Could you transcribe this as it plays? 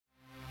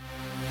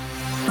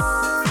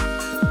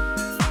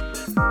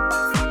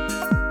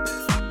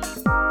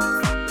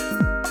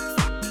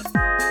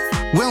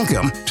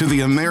Welcome to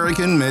the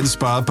American Med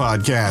Spa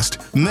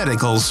Podcast,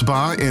 Medical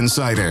Spa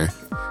Insider.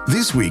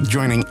 This week,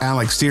 joining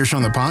Alex Tiersch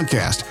on the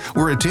podcast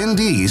were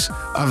attendees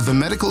of the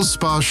Medical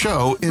Spa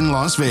Show in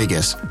Las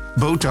Vegas.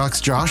 Botox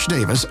Josh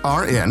Davis,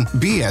 RN,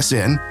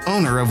 BSN,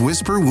 owner of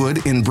Whisper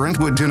Wood in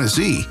Brentwood,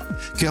 Tennessee.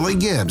 Kelly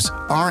Gibbs,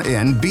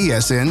 RN,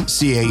 BSN,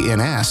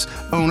 CANS,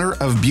 owner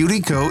of Beauty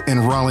Co.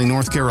 in Raleigh,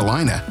 North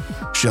Carolina.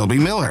 Shelby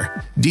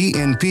Miller,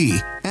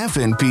 DNP,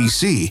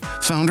 FNPC,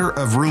 founder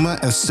of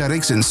Ruma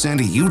Aesthetics in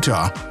Sandy,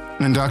 Utah.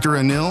 And Dr.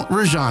 Anil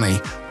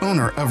Rajani,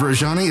 owner of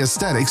Rajani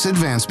Aesthetics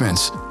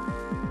Advancements.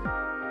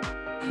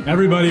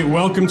 Everybody,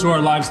 welcome to our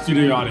live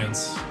studio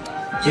audience.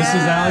 This is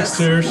Alex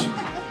Tiersch.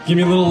 Give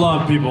me a little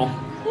love, people.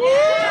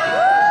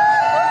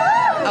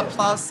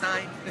 Applause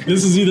sign.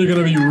 This is either going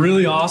to be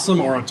really awesome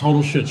or a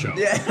total shit show.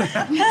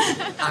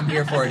 Yeah. I'm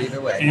here for it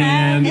either way.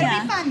 And It'll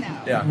be fun, though.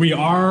 Yeah. we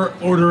are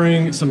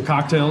ordering some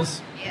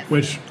cocktails,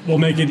 which will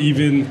make it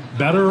even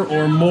better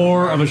or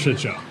more of a shit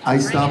show. I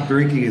stopped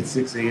drinking at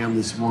 6 a.m.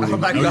 this morning. Oh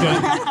my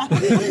God.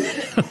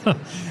 Okay.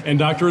 And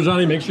Dr.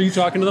 Rajani, make sure you're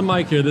talking to the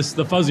mic here. This is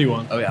the fuzzy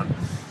one. Oh yeah.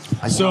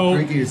 I stopped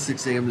drinking at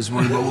 6 a.m. this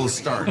morning, but we'll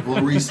start.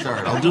 We'll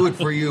restart. I'll do it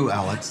for you,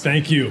 Alex.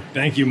 Thank you.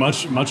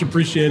 Much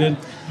appreciated.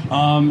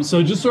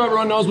 So just so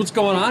everyone knows what's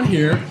going on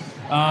here,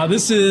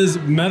 this is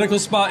Medical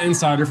Spa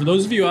Insider. For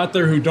those of you out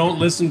there who don't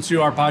listen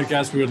to our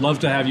podcast, we would love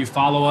to have you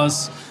follow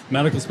us.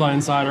 Medical Spa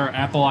Insider,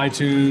 Apple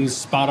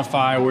iTunes,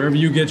 Spotify, wherever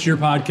you get your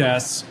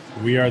podcasts,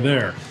 we are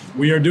there.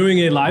 We are doing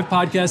a live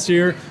podcast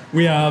here.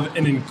 We have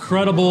an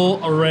incredible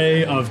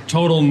array of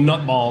total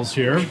nutballs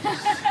here.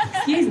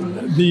 Hey,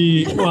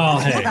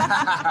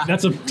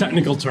 that's a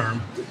technical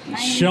term.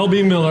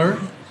 Shelby Miller,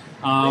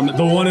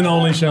 the one and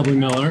only Shelby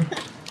Miller.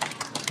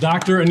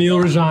 Dr.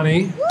 Anil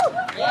Rajani,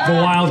 the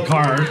wild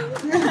card.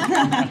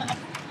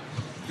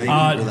 Thank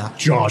you for that.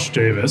 Josh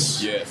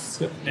Davis.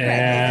 Yes.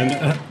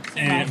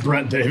 And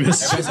Brett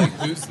Davis. Everybody's like,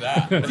 who's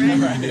that?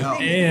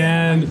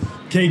 And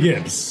Kay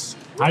Gibbs.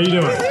 How you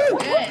doing?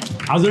 Good.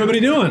 How's everybody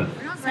doing?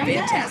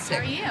 Fantastic.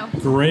 How are you?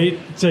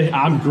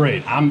 I'm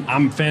great.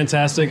 I'm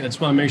fantastic. I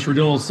just want to make sure we're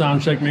doing a little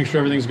sound check, make sure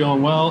everything's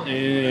going well.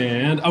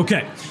 And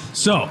okay,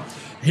 so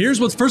here's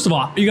first of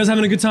all, are you guys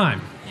having a good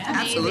time?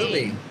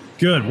 Absolutely.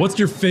 Good. What's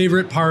your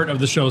favorite part of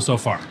the show so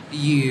far?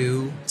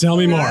 You. Tell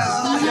me more.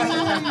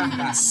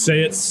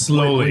 Say it When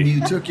slowly.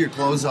 you took your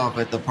clothes off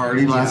at the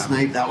party last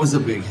night, that was a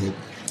big hit.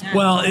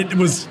 Well, it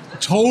was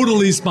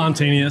totally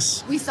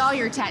spontaneous. We saw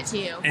your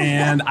tattoo.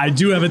 And I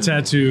do have a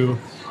tattoo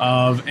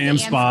of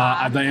AmSpa.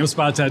 I have the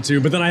AmSpa tattoo,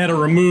 but then I had it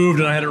removed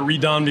and I had it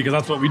redone because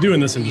that's what we do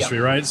in this industry,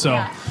 right?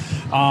 So,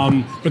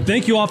 but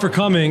thank you all for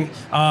coming.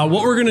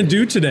 What we're gonna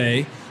do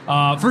today,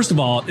 first of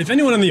all, if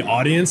anyone in the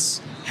audience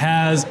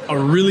has a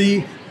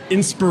really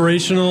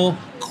inspirational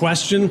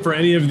question for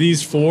any of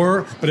these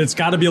four, but it's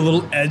got to be a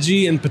little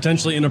edgy and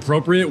potentially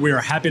inappropriate, we are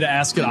happy to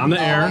ask it on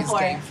the air. Always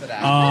game for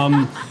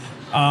that.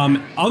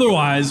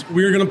 Otherwise,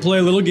 we are going to play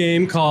a little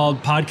game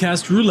called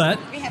Podcast Roulette,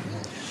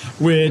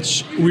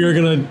 which we've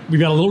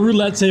got a little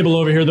roulette table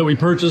over here that we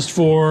purchased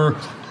for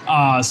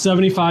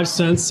 75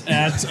 cents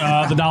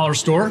at the dollar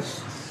store.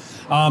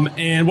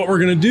 And what we're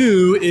going to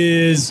do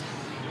is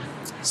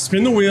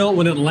spin the wheel.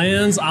 When it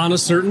lands on a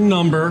certain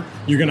number,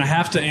 you're going to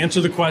have to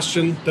answer the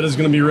question that is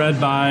going to be read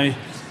by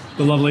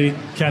the lovely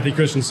Kathy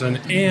Christensen.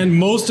 And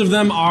most of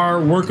them are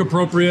work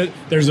appropriate.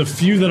 There's a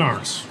few that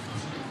aren't.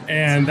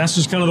 And that's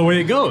just kind of the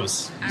way it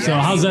goes. So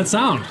how's that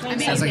sound?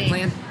 Sounds like a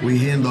plan. We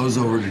hand those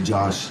over to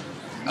Josh.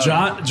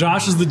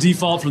 Josh is the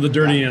default for the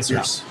dirty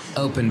answers.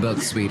 Open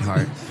book,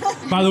 sweetheart.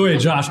 By the way,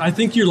 Josh, I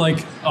think you're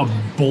like a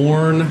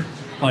born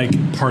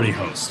party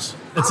host.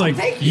 It's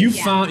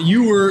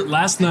you were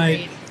last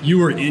night. You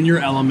were in your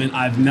element.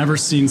 I've never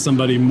seen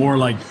somebody more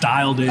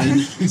dialed in.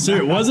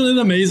 So wasn't it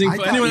amazing?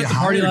 Anyone at the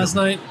party last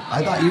night?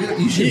 I thought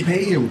you should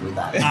pay him for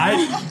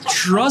that.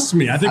 Trust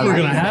me. I think we're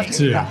gonna have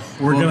to.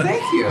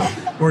 Thank you.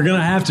 We're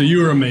gonna have to.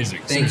 You were amazing.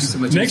 Thank you so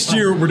much. Next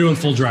year we're doing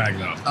full drag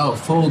though. Oh,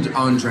 full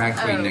on drag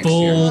queen next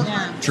Full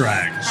year.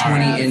 drag.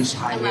 20-inch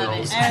high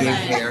wheels, big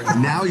hair.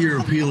 Now you're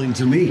appealing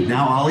to me.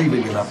 Now I'll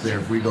even get up there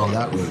if we go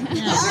that route. Done.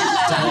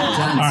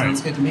 All right.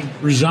 Sounds good to me.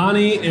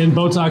 Rajani and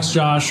Botox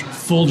Josh,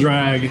 full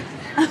drag.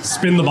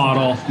 Spin the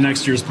bottle,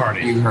 next year's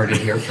party. You heard it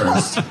here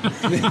first. All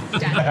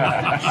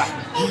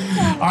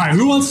right,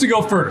 who wants to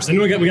go first?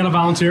 Anyone we got a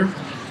volunteer?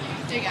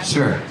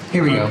 Sure.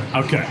 Here we go.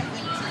 Okay.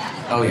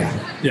 Oh yeah.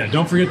 Yeah,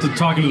 don't forget to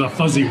talk into the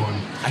fuzzy one.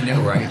 I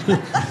know, right?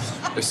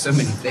 There's so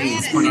many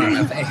things pointing in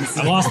my face.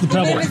 I lost the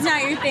What pebble. if it's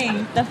not your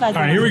thing? The fuzzy.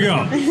 All right, here we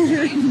go.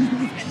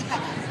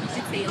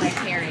 It's like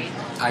Harry.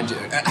 I do.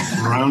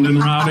 Round and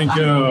round it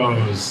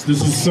goes.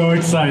 This is so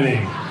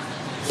exciting.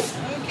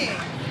 Okay.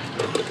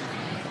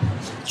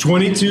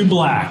 22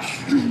 black.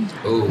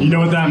 Ooh. You know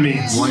what that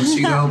means. Once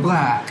you go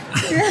black. All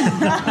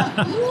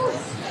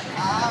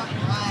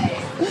right.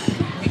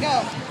 Here we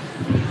go.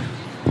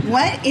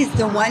 What is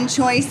the one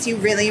choice you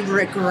really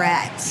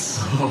regret?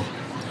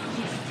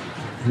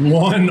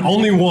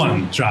 Only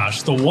one,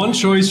 Josh. The one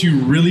choice you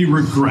really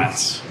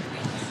regret.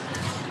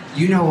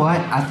 You know what?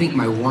 I think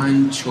my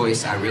one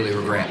choice I really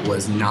regret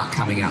was not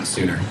coming out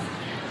sooner.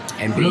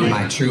 and being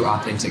my true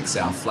authentic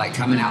self. Like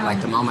coming out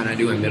like the moment I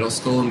do in middle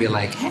school and be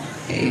like,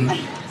 hey,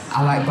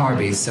 I like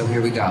Barbies, so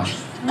here we go.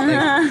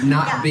 Like,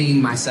 not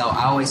being myself.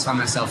 I always find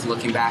myself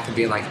looking back and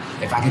being like,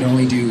 if I could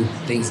only do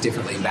things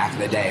differently back in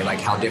the day, like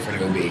how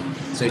different it would be.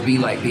 So it'd be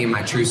like being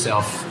my true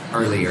self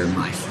earlier in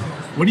life.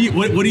 What do you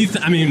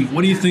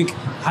think?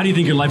 How do you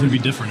think your life would be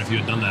different if you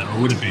had done that,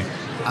 or would it be?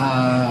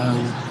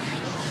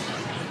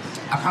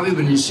 I probably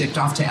would have just shipped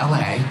off to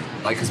LA,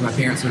 like, because my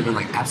parents would have been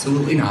like,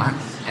 absolutely not.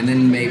 And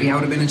then maybe I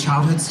would have been a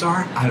childhood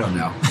star. I don't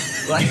know.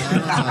 Like,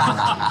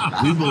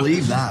 We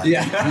believe that.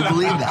 Yeah. We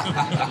believe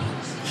that.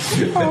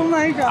 Oh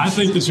my I gosh.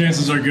 think the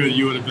chances are good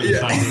you would have been a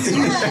childhood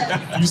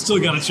star. You still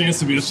got a chance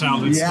to be a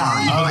childhood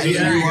star. Yeah. Oh,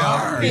 there you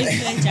are.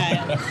 Basically,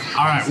 child.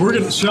 All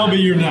right, Shelby,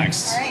 you're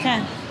next.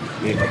 Okay.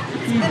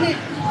 Spin it.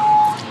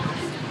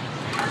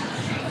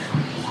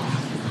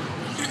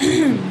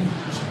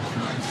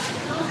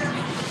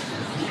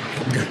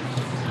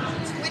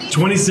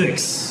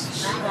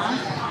 26.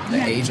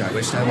 the age I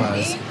wished I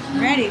was.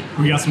 Ready.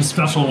 We got some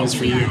special ones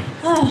for you.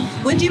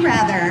 Would you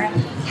rather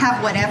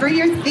have whatever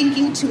you're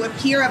thinking to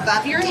appear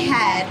above your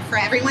head for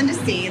everyone to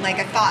see, like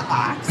a thought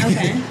box?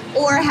 Okay.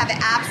 Or have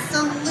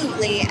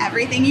absolutely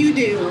everything you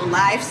do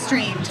live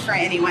streamed for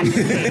anyone to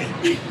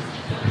see?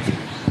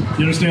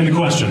 You understand the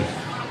question?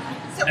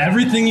 So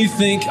Everything you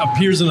think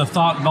appears in a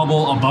thought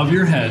bubble above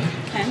your head.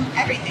 Okay.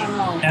 everything.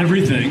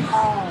 Everything.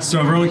 So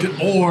everyone can,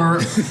 or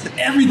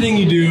everything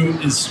you do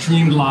is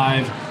streamed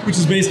live, which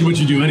is basically what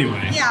you do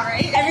anyway. Yeah,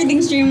 right?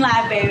 Everything's stream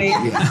live, baby.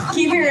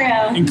 Keep it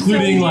real.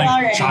 Including So like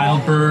already.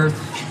 childbirth,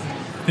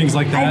 things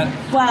like that.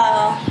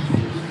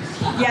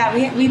 Yeah,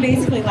 we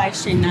basically live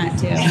stream that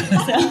too.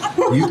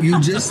 So. You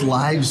just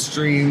live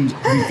streamed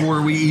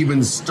before we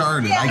even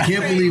started. I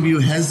can't believe you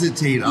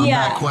hesitate on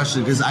Yeah. that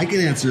question because I can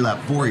answer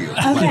that for you.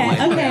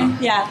 Okay, okay.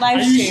 Yeah, live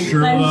Are you stream.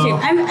 sure, live though?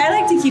 stream. I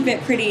like to keep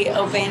it pretty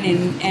open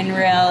and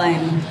real,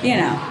 and you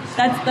know,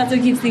 that's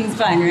what keeps things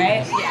fun,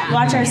 right? Yeah.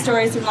 Watch our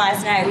stories from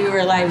last night. We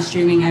were live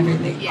streaming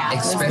everything. Yeah. It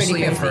was pretty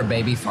Especially of crazy. her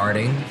baby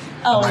farting.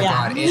 Oh, my yeah.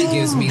 God, it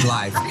gives me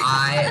life.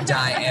 I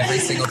die every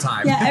single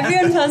time. Yeah,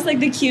 everyone posts like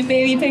the cute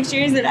baby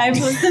pictures, and I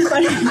post the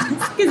funny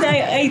because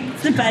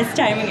it's the best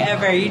timing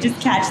ever. You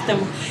just catch the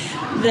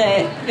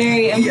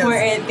very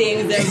important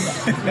things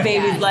of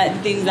babies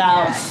letting things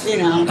out, you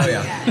know. Oh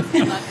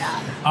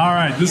yeah. All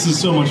right, this is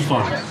so much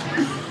fun.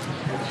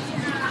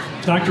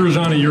 Dr.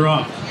 Rajani, you're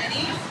up.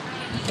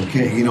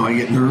 Okay, I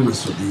get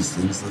nervous with these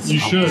things. You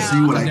should.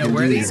 see what I No, can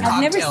where are do. these here.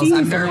 I've never cocktails? seen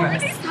I'm before.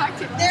 nervous.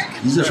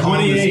 These are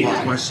 28.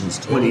 all questions.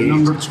 28.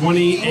 Number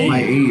 28.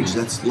 My age.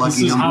 That's This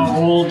lucky is number. how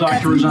old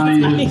Dr.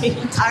 Rajani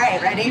is. All right,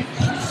 ready?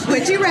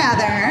 Would you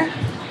rather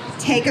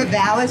take a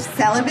vow of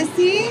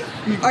celibacy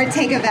or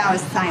take a vow of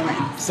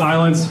silence?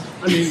 Silence.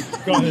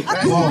 Go ahead.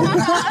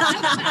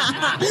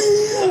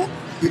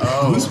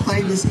 Who's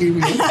playing this game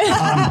again?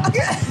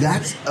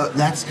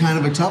 That's kind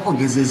of a tough one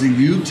because as a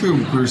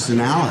YouTube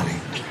personality,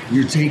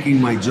 you're taking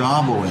my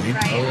job away,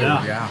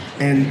 Yeah.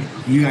 and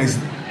you guys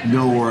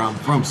know where I'm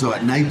from. So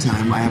at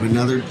nighttime, I have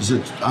another.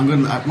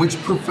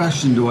 Which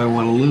profession do I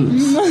want to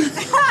lose?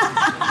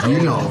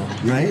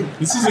 Right?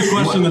 This is a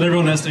question that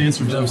everyone has to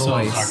answer for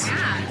themselves, voice. Dr.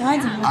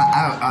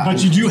 Rajani.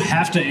 But you do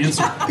have to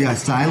answer. Yeah,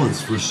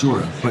 silence for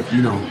sure. But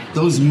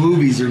those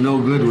movies are no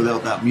good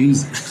without that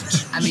music.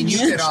 I mean, you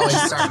could always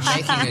start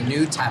making a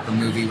new type of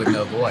movie with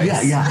no voice.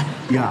 Yeah.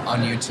 On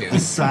A YouTube.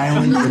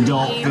 silent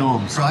adult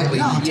film. So I'll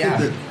take Yeah.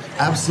 the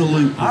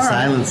absolute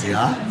silence,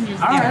 yeah?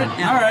 All right.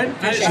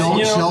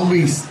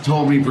 Shelby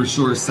told me for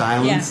sure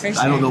silence. Yeah, for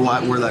I don't sure.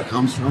 know where that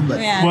comes from, but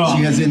Yeah. Well-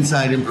 she has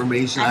inside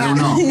information. I don't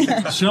know.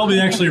 Shelby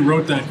actually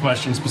wrote that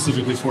question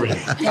specifically for you.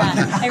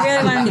 Yeah, I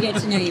really wanted to get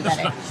to know you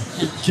better.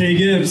 Kay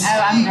Gibbs,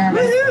 Oh, I'm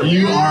nervous.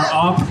 you are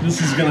up.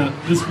 This is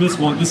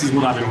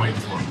what I've been waiting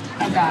for.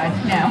 Oh God,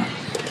 no.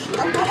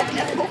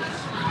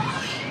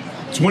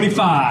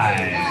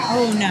 25.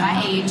 Oh no.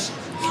 My age.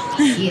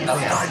 Yes.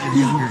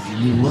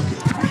 You look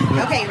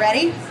at Okay,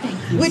 ready?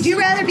 Would you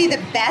rather be the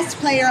best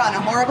player on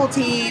a horrible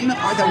team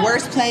or the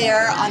worst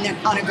player on a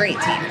great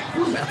team?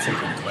 That's a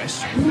good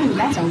question. Ooh,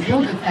 that's a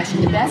real good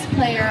question. The best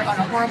player on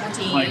a horrible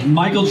team. Like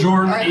Michael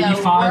Jordan, Or the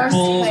 85 worst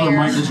bulls, or player.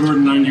 Michael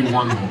Jordan,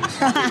 91 bulls.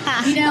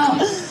 You know,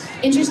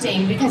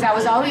 interesting because I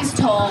was always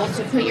told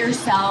to put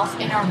yourself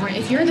in a room.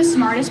 If you're the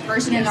smartest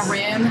person in the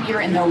room,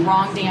 you're in the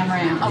wrong damn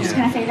room. Oh,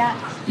 can I say that?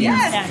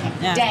 Yes.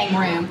 Yeah. Dang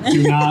room.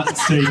 Do not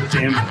say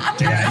damn it,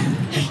 Dad.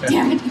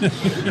 Damn it.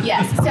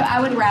 Yes. So I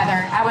would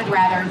rather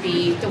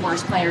be the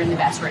worst player in the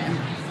best room.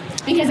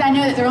 Because I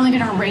know that they're only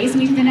going to raise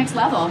me to the next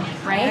level,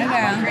 right? Yeah,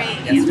 girl. Great.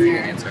 That's a great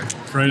answer.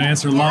 Great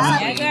answer. Love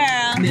Yeah, it.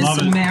 girl. Miss Love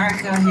it.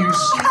 America, here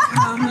she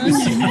comes.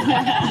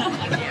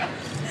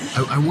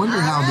 I wonder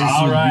how this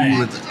All would right. be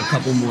with a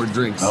couple more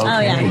drinks. Oh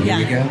yeah, Here yeah.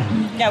 we go.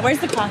 Yeah, where's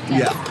the cocktail?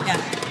 Yeah.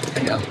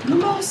 There you go.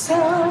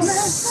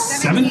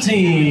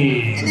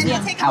 17. And then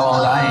we'll take a How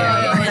old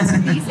I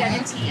am. Be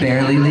 17.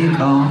 Barely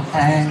legal.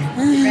 Hey.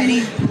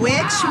 Ready?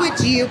 Which would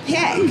you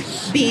pick?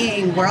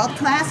 Being world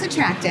class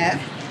attractive,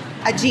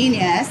 a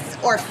genius,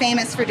 or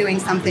famous for doing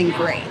something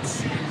great?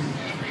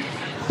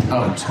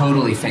 Oh,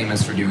 totally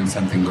famous for doing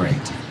something great.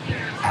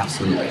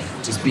 Absolutely.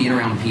 Just being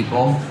around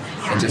people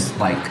and just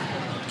like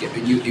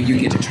you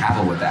get to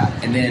travel with that.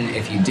 And then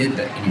if you did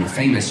that and you were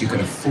famous, you could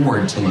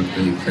afford to look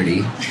really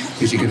pretty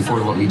because you could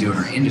afford what we do in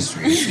our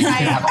industry. So you could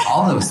have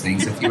all those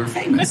things if you were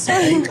famous. So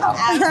there you go.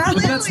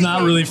 But that's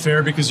not really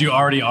fair because you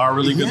already are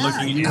really good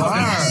looking. And you You are.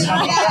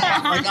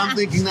 are. Like I'm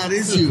thinking that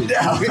is you.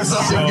 It's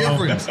something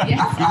different. You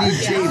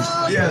need change.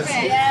 Yes.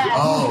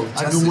 Oh,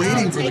 I've been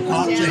waiting for the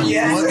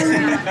cocktail. What?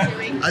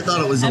 I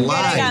thought it was a I'm good.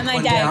 I got lie.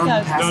 my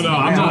Diet Coke. No,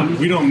 I'm not.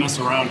 We don't mess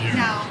around here.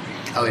 No.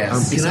 Oh,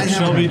 yes. Can I have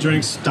Shelby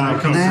drinks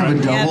Diet Can Coke, I have a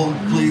right? double,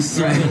 please,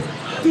 sir?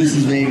 This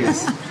is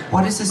Vegas.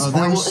 What is this Oh, that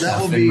orange will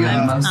stuff? be, in my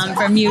mimosa? I'm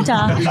from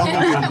Utah.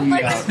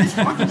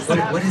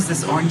 What is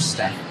this orange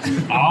stuff?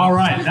 All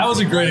right, that was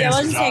a great Yeah,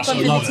 answer, let's take Josh. I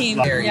one for love the team.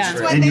 it. Very Yeah.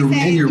 true. And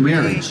your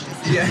marriage.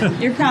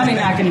 You're probably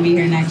not going to be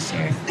here next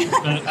year.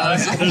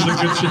 There's a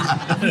good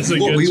chance. There's a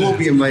Well, good we won't chance.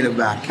 be invited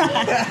back.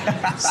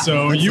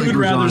 So That's you like would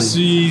rather Rajani.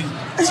 see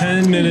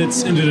 10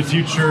 minutes into the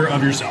future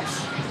of yourself.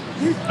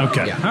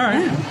 Okay. Yeah. All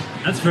right.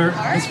 That's fair.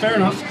 That's fair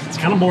enough. It's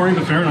kind of boring,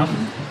 but fair enough.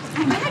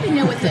 I had to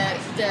know what the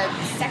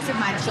sex of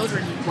my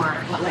children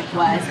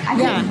was.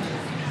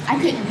 I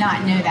could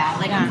not know that.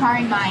 Like,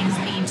 inquiring minds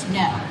need to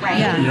know, right?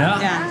 Yeah.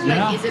 Like,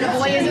 Yeah. is it a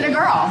boy? Is it a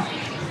girl?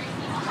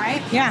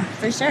 Right? Yeah,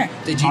 for sure.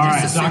 Did you All just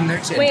right, assume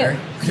Doc. their Wait,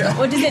 gender?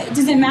 what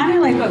does it matter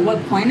like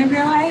what point of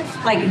your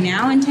life? Like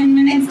now in 10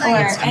 minutes It's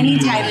like or any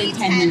time in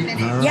 10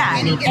 minutes? Yeah,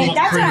 and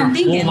that's what I'm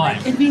thinking.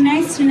 Like, it'd be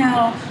nice to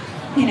know,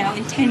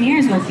 in 10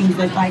 years what things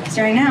look like. Because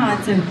right now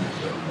it's a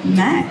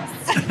mess.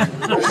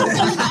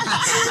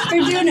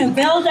 We're doing a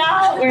build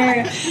out.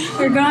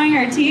 We're growing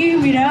our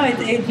team.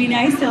 It'd be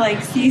nice to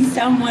like see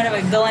somewhat of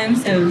a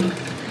glimpse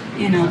of,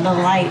 the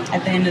light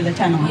at the end of the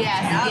tunnel.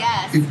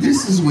 Yes. If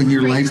this is when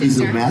your life is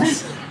a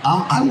mess,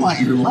 I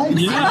want your life.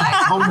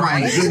 Yeah. Oh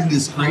my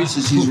goodness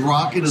gracious, she's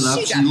rocking it up.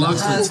 She She got the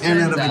looks a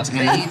 10 out of a husband,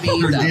 10. the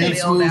baby, Her the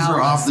dance build moves out,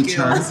 are off the skills.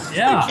 charts.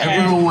 Yeah.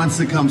 Everyone wants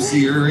to come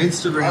see her. Her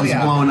Instagram's Oh,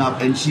 yeah. blowing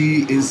up, and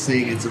she is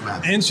saying it's a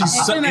mess. And she's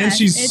It's a mess. and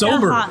she's It's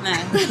sober. a hot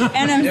mess.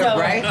 And I'm Yeah,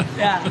 sober. right?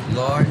 Yeah.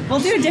 Lord. We'll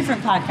do a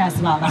different podcast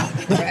about that.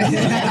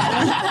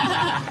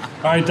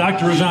 All right,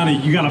 Dr.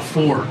 Rajani, you got a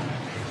 4.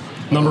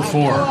 Number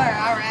 4. All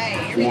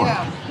right. Here we Four.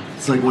 go.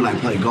 It's like when I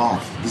play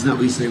golf. Isn't that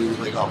what you say when you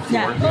play golf?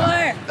 Yeah. Four.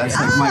 That's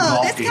like my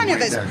golf this game kind of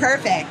right is there.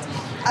 perfect.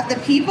 Of the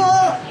people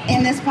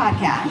in this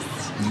podcast,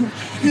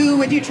 who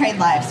would you trade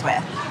lives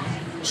with?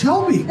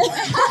 Shelby.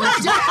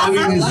 I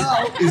mean,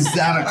 is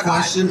that a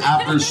question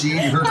after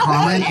her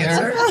comment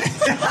there?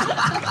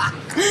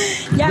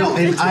 Yeah, No,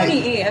 I'm and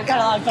 28. I've got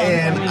a lot of fun.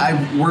 And with me.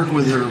 I've worked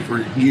with her for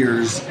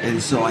years,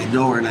 and so I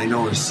know her, and I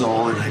know her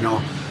soul, and I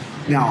know.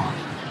 Now,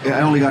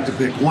 I only got to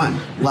pick one.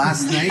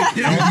 Last night,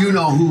 you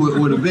know who it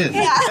would have been.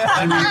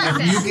 I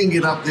mean, if you can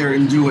get up there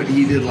and do what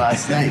he did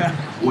last night,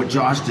 what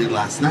Josh did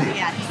last night.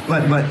 Yeah.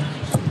 But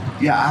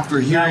yeah, after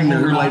hearing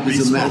that her life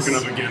is a mess.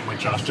 Spoken of again, like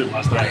Josh did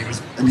last night. It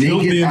was Naked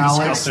filthy and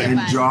Alex disgusting.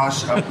 and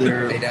Josh up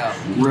there They know.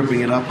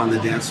 ripping it up on the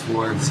dance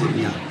floor and singing.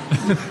 Yeah.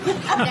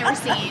 I've never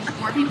seen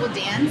more people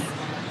dance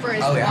for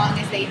as Oh, yeah. long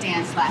as they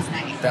danced last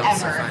night. That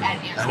was so ever. fun.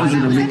 At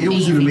It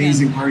was an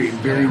amazing party and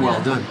very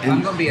well done. And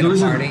I'm gonna be at there a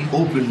was party. an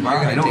open bar.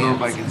 You're I gonna don't know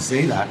if I dance. can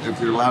say that,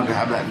 if you're allowed to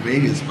have that in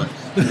Vegas, but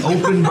an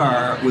open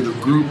bar with a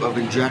group of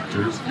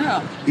injectors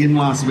Oh. in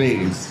Las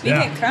Vegas. We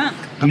Yeah. get crunk.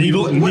 I mean,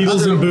 what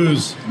Needles other- and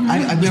booze.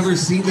 I've never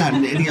seen that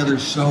in any other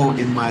show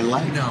in my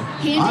life. No.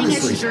 Handing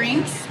Honestly. us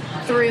drinks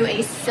through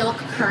a silk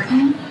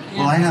curtain.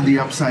 Well, I had the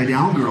upside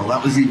down girl.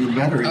 That was even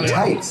better in Oh, yeah.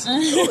 tights.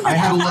 I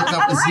had to look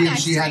up to see if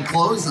she had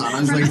clothes on. I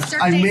was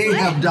like, I may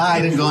have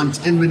died and gone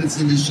 10 minutes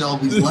into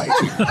Shelby's life.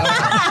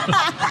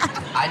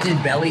 I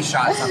did belly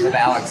shots off of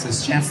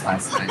Alex's chest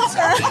last night. So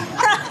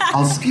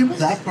I'll skip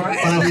that part,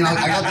 but I mean, I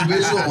got the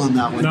visual on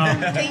that one. No,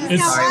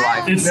 it's Sorry,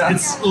 wife. it's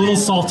a little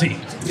salty.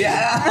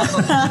 yeah.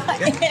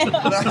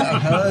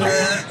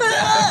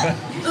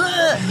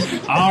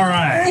 All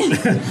right.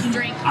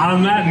 Drink.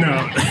 On that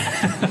note,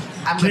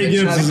 I'm Kay gonna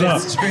Gibbs chug is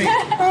up. this drink.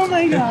 Oh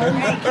my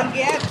god.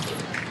 Yep.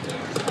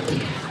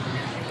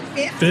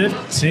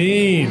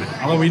 15.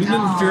 Although we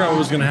didn't figure out what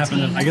was going to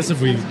happen. I guess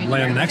if we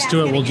land next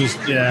to it, we'll just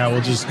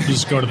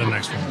go to the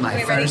next one. My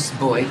Wait, ready? first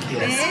boy kiss.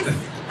 This,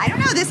 I don't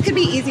know. This could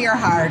be easy or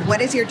hard.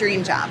 What is your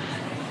dream job?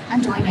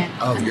 I'm doing it.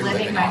 Oh, I'm you're living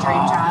living my it.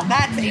 dream job.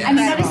 That's I mean,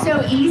 that is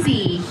incredible. so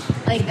easy.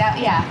 Like that,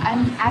 yeah.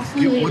 I'm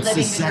absolutely What's the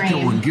living the second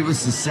dream. one? Give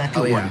us the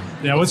second Oh, yeah. one.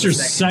 Yeah, what's your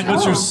Second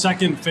what's your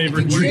second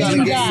favorite We dream? gotta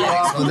Yeah. get you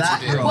off of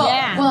that girl. Well,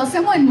 Yeah. well,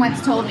 someone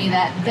once told me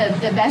that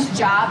the best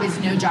job is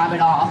no job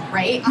at all,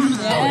 right?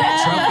 Trophy wife,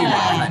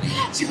 honey.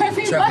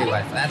 Trophy Trophy wife.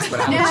 wife. That's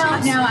what I No, would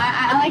choose. no,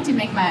 I like to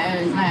make my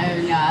own,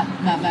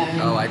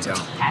 Oh, I don't.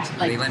 cash,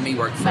 Honey, let me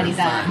work for money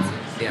fun. signs.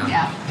 Yeah.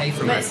 Yeah. Pay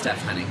for my But-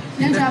 stuff, honey.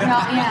 No job at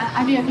all. Yeah,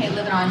 I'd be okay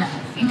living on,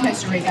 in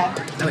Costa Rica.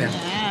 Oh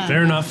yeah.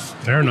 Fair enough.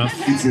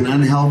 It's an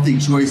unhealthy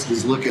choice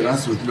because look at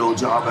us with no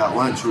job at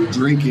lunch. We're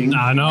drinking.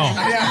 I know.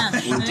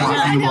 We're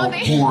talking about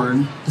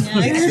porn.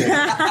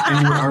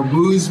 And we're our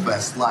booze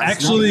fest last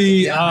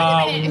Actually,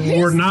 night.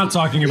 we're not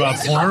talking about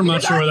porn. I'm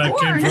not sure where that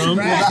came from.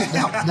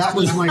 That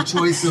was my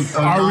choice of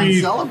Are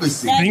we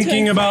celibacy.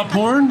 thinking about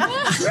porn?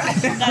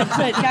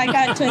 I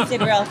got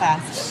twisted real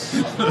fast.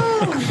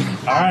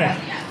 All right.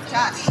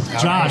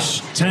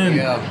 Josh, 10.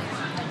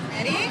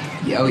 Ready?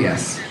 Oh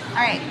yes. All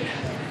right.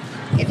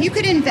 If you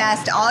could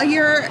invest all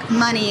your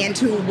money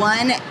into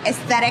one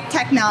aesthetic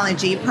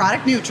technology,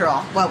 product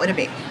neutral, what would it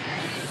be?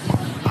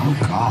 Oh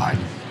God.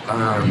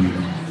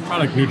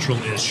 Product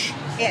neutral-ish.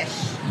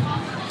 Ish.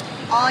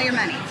 All your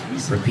money.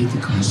 Repeat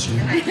the question.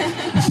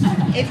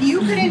 If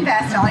you could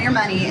invest all your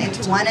money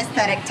into one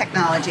aesthetic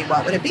technology,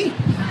 what would it be?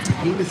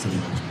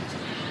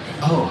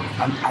 Oh,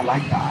 I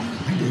like that.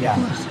 Yeah.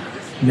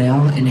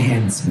 Male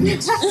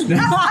enhancement.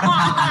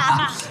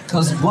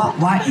 Because what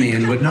white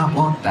man would not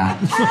want that?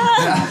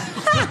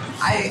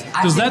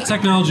 Does that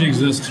technology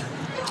exist?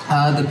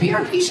 The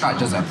PRP shot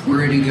does a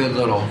pretty good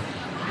little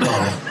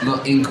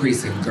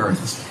increase in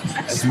girth.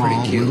 That's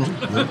pretty cute.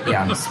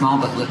 Yeah, small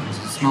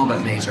but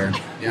major.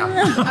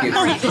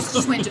 Yeah. This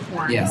just went to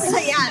porn. Yes. Yeah.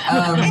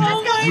 It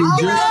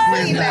just goes all the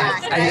way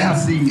back.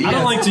 I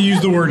don't like to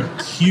use the word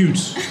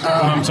cute when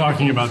I'm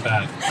talking about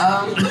that.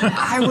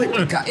 I would.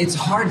 It's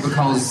hard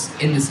because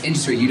in this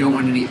industry, you don't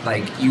want to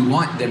you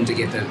want them to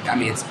get the. I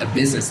mean, it's a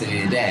business at the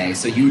end of the day,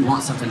 so you would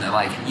want something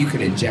that you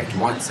could inject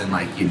once and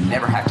you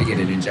never have to get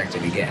it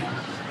injected again.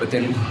 But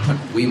then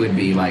we would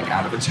be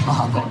out of a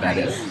job on that.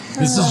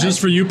 This is just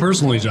for you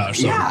personally, Josh.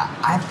 So. Yeah,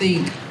 I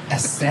think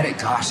aesthetic.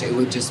 Gosh, it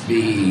would just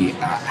be.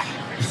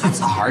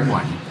 That's a hard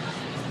one.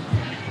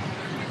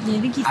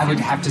 I would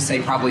have to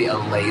say probably a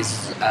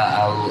laser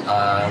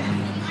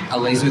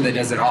that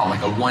does it all,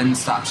 like a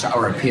one-stop shop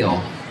or a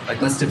pill.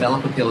 Let's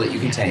develop a pill that you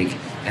can take,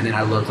 and then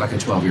I look like a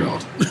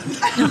 12-year-old.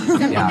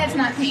 Something that's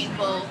not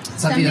painful.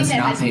 Something that's that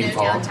not has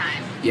painful. no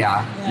downtime.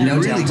 Yeah. You're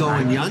really downtime.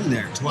 going young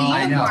there. 12.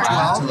 I know. I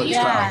have to look 12.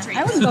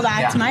 I would go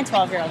back to my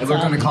 12-year-old If we're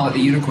going to call it the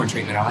unicorn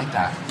treatment, I like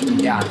that.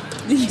 Yeah.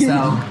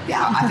 So,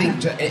 yeah, I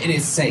think it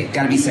is safe.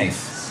 Got to be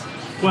safe.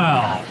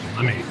 Well,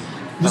 I mean,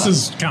 this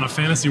is kind of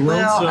fantasy world.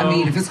 Well, so. I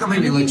mean, if it's going to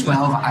make me look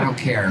 12, I don't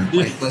care.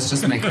 Let's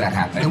just make that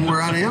happen. And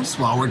we're on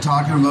AmpSpa. We're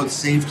talking about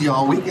safety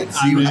all weekend.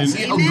 See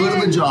how good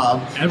of a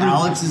job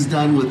Alex has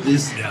done with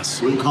this,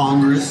 with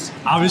Congress.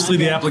 Obviously,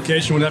 the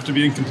application would have to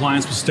be in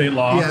compliance with state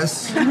law.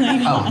 Yes.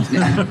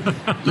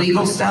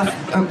 Legal stuff?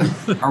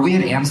 Are we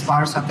in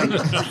AmpSpa or something?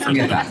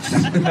 Forget that.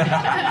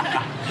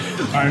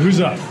 All right,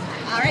 who's up?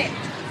 All right.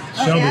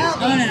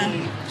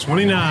 Shelby.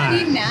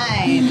 29.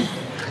 29.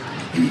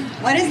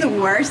 What is the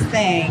worst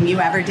thing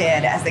you ever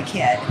did as a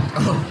kid?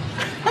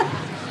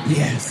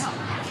 Yes.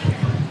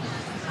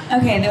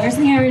 Okay, the worst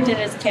thing I ever did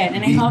as a kid,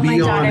 and I hope my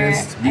daughter.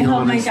 honest, I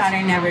hope my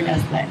daughter never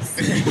does this.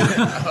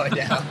 Oh,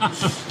 yeah.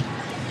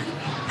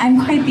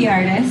 I'm quite the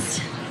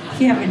artist.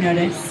 If you haven't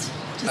noticed,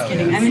 just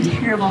kidding. Yes. I'm a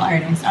terrible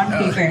artist on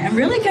paper. I'm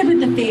really good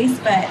with the face,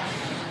 but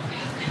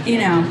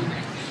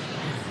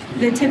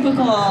the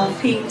typical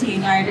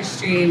painting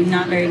artistry, I'm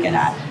not very good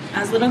at. I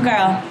was a little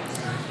girl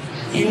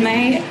in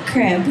my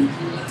crib,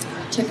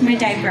 took my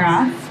diaper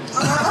off,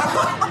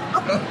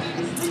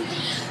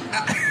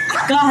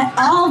 got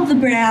all the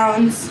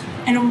browns,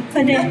 and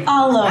put it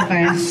all over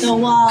the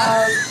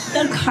walls,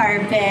 the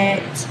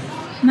carpet,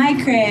 my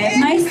crib,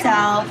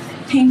 myself,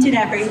 painted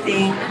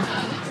everything,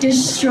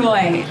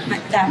 destroyed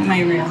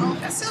my room.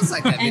 That sounds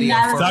like that And video.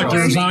 that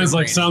was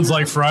Dr. Sounds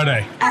like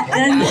Friday.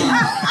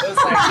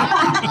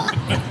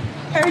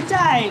 Her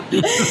time.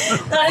 That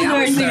is the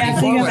worst thing I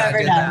think I've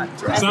ever done.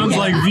 Sounds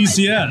like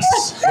VCS.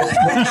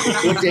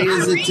 What day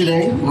is it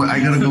today? Well, I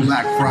gotta go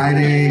back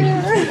Friday.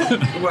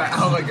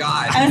 Oh my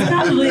God. I was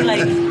probably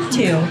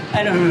 2.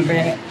 I don't remember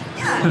it.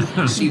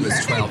 She was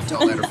 12.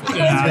 Don't let her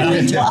forget.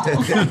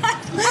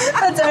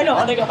 That's why I don't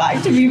want to go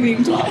back to me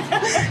being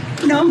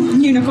 12. No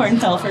unicorn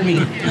pill for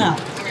me. No.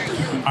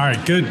 All right,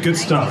 good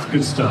stuff.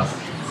 Good stuff.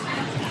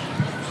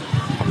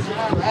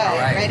 All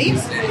right. Ready?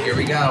 Here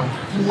we go.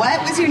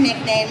 What was your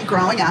nickname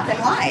growing up and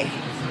why?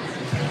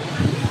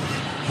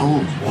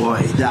 Oh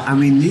boy,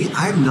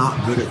 I'm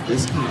not good at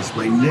this piece.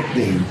 My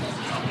nickname.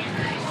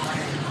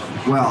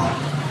 Well,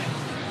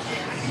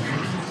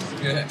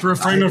 For a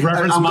frame of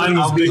reference, mine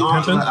was Big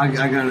Pimpin'. I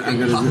got,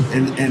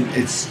 and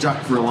it's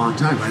stuck for a long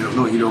time. I don't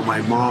know.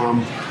 My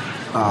mom.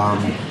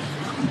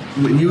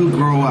 When you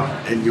grow up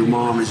and your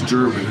mom is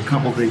German, a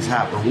couple things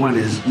happen. One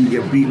is you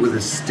get beat with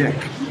a stick,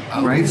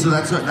 right? So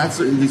that's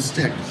the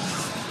stick.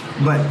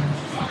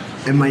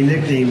 And my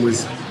nickname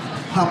was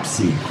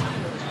Pupsy.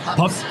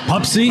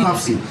 Pupsy?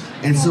 Pupsy.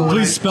 And so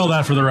please spell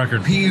that for the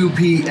record.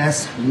 Pupsy,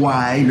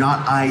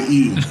 not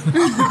IE.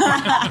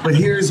 But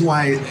here's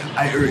why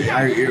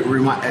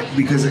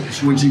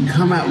because when she'd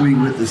come at me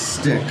with the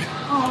stick,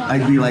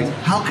 I'd be like,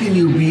 "How can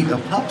you beat a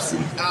Pupsy?"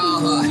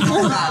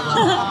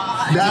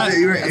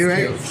 You're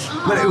right.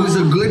 But it was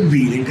a good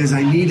beating because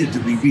I needed to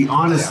be beat.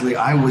 Honestly,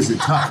 I was a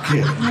tough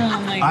kid.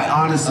 I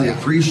honestly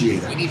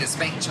appreciate We it. need to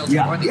spank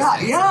children more these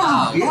days.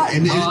 Yeah.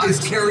 And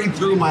it's carried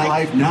through my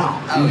life now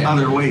in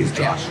other ways,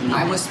 Yeah. Josh.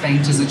 I was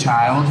spanked as a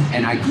child,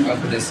 and I grew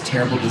up with this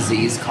terrible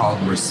disease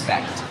called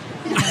respect.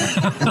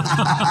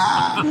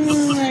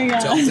 Oh my Don't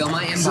god. fill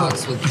my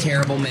inbox with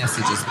terrible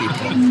messages, people.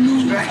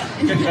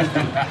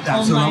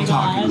 That's what I'm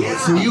talking about.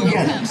 So you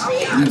get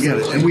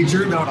it. And we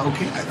turned out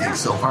okay, I think,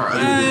 so far,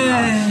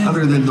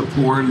 other than the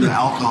porn, the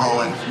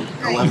alcohol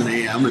at 11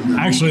 a.m. And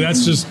Actually,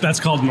 that's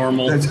called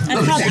normal. That's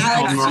called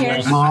Alex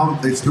cheers. Mom,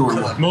 it's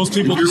normal. Most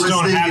people If you're just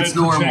don't listening, have it's it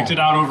normal. projected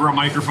out over a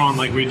microphone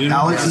like we do.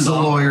 Alex is a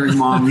lawyer,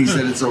 Mom. He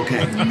said it's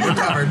okay. We're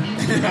covered.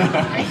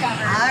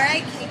 All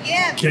right,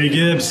 Kim. Kay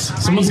Gibbs.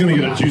 Someone's going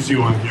to get a juicy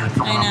one here.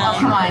 I know.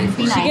 Come on,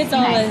 be nice. She gets be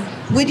all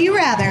nice. the. Would you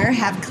rather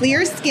have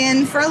clear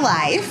skin for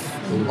life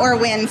or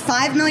win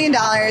 $5 million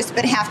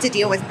but have to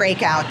deal with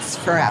breakouts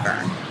forever?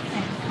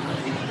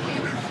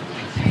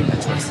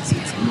 That choice is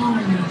easy.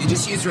 You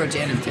just use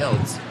Rodan and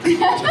Fields.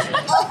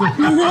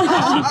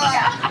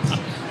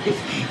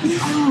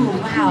 Oh,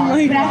 wow.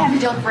 But I have to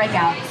deal with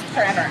breakouts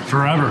forever.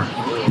 Forever.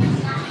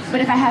 But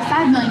if I have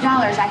 $5 million,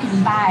 I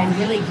can buy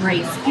really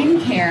great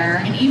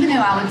skincare, and even though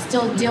I would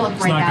still deal with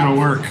breakouts, It's not gonna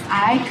work.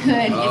 I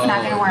could. It's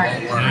not going to work.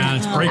 Yeah,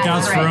 it's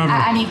breakouts That's right. forever.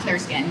 I need clear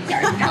skin.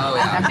 Sorry,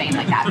 I'm saying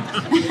like that.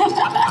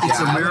 It's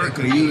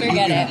America. You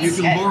Forget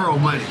can borrow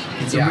money.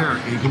 It's Yeah.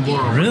 America. You can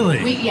borrow.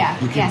 Really?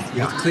 Yes.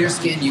 With clear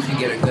skin, you can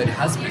get a good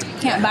husband.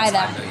 Can't buy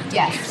that.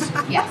 Yes.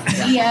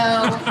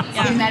 EO,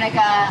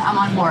 Medica, I'm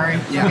on board.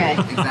 Yeah,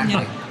 We're good.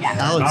 exactly. Yeah.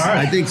 Alex, All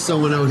right. I think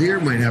someone out here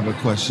might have a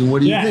question.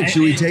 What do you think?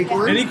 Should we take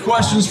one? Any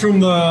questions from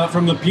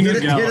the peanut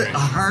Hit gallery? a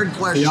hard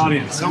question. The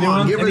audience. Come Anyone?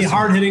 on, give Any us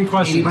hard hitting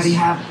questions? Anybody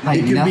have like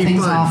It could be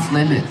nothing's fun. off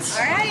limits?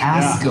 All right.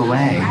 Ask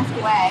away. Ask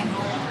away.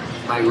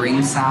 My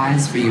ring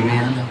size for you,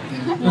 man.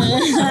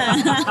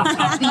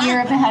 The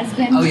year of the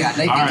husband. Oh yeah,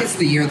 they think right. it's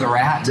the year of the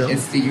rat. Yep.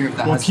 It's the year of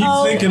the Well, husband.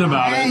 keep thinking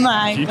about it. Oh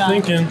my Keep God.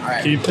 thinking.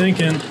 right. Keep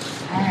thinking.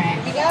 All right.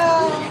 Here we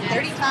go.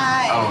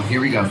 35. Oh,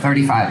 here we go.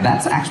 35.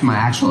 That's actually my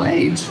actual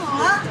age.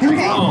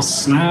 Okay. Oh,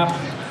 snap.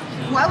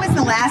 What was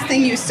the last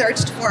thing you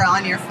searched for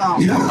on your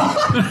phone?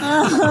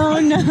 Oh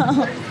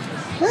no.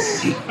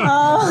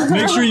 Oh.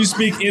 Make sure you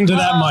speak into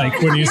that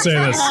mic when you say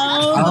this.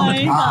 Oh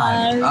my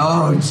god.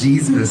 Oh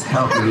Jesus,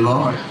 help me,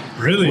 Lord.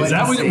 Really? Is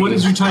that what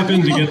did you type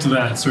in to get to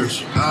that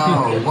search?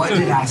 Oh, what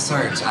did I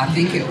search? I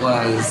think it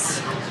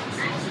was.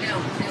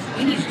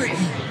 We need proof.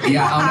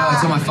 Yeah. Oh no,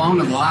 it's on my phone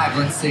and live.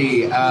 Let's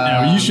see.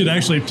 Yeah, you should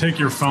actually pick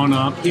your phone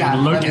up Yeah,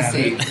 and look let me at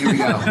see. it. Here we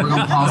go. We're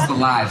gonna pause the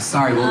live.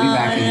 Sorry, we'll be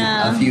back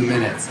in a few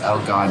minutes.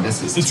 Oh God,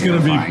 this is It's going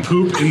to be terrifying.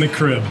 poop in the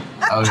crib.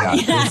 Oh yeah,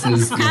 this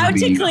is How gonna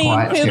to be clean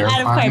quite poop out of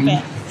terrifying.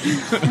 carpet.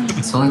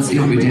 So let's see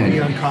what we Be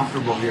did.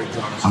 uncomfortable here,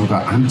 Josh.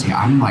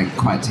 I'm like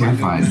quite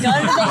terrified. Go to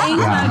the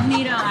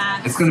incognito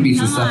app. It's gonna be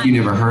some stuff you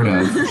never heard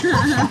of.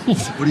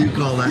 What do you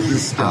call that? The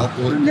stealth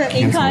one? The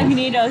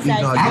incognito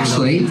section.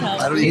 Actually,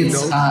 I don't even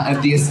it's know.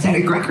 the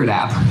Aesthetic Record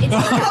app.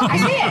 I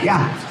did.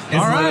 Yeah, it's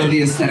All right. literally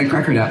the Aesthetic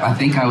Record app. I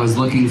think I was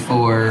looking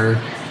for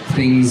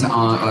things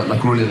on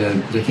like one of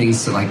the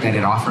things to, like that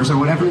it offers or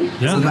whatever.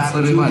 Yeah. So that's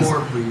what it Two was.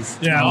 more, please.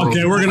 Yeah,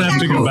 okay, we're going to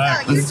have to go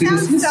back. You Let's do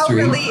this sound so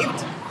history.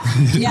 relieved.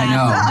 Yeah.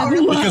 I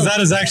know. Because that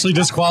is actually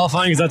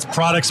disqualifying because that's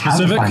product How to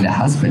specific. find a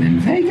husband in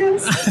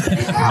Vegas.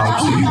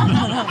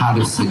 How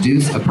to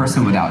seduce a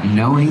person without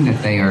knowing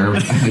that they are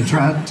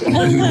drugged.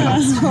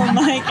 Oh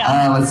my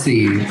god. Let's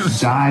see.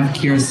 Jive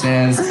Kira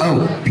says,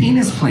 "Oh,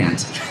 penis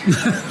plant."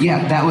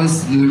 Yeah, that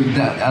was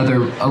the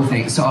other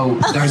thing. So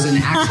there's an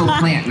actual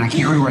plant, and I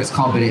can't remember what it's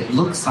called, but it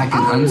looks like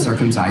an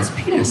uncircumcised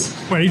penis.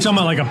 Wait, are you talking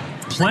about like a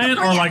plant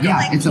or like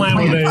Yeah, a it's a plant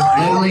plant. where It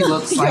they... literally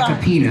looks like a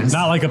penis.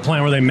 Not like a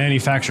plant where they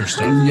manufacture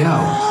stuff.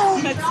 No.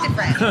 That's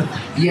different.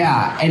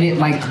 Yeah, and it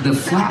like the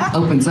flap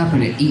opens up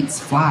and it eats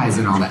flies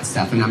and all that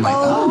stuff, and I'm like,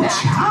 oh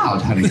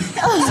child, honey.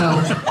 So,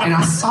 and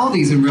I saw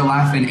these in real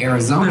life in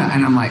Arizona,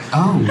 and I'm like,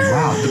 oh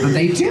wow, but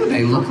they do.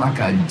 They look like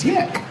a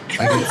dick.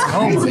 Like it's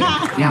crazy.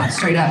 Yeah,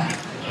 straight up.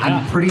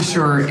 I'm pretty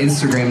sure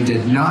Instagram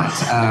did not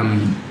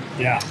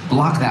Yeah.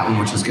 block that one,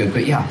 which was good.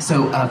 But yeah,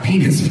 so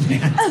penis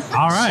plant.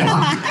 All right.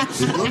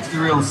 It looks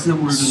real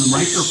similar to the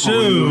microphone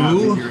you have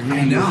in your hand.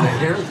 I know. The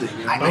hair thing.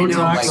 I know,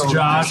 Botox like,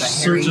 Josh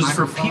it's a hairy searches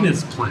for microphone.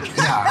 penis plant.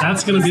 Yeah.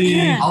 That's going to be...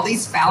 All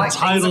these phallic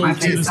things in Title my to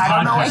face. this I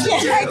don't know what podcast.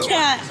 to do. I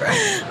can't.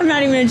 I'm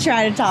not even gonna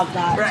try to top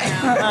that. Right.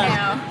 All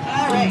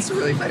right. It's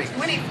really funny.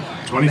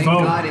 24.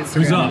 God Instagram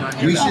Who's did up? not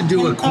do We that. should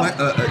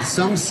do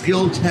some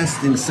skill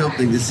testing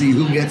something to see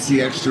who gets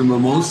the extra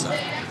mimosa.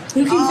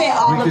 Who can fit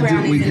all the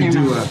brownies We in could their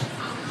do mouth?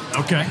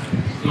 Okay.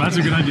 Well, that's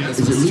a good idea. It's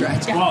a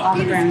stretch. Yeah, all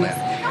the brownies.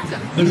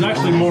 There's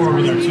actually more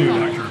over there, too,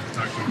 Doctor.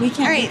 We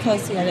can't All be right.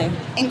 close together.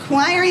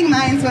 Inquiring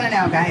minds want to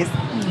know, guys.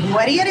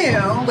 What do you do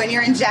when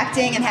you're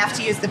injecting and have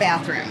to use the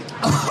bathroom?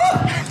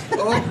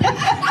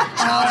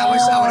 God, I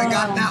wish I would have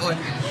got that one.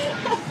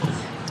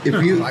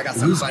 If you, I got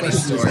some whose funny question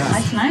is stories. that?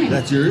 That's mine.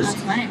 That's yours?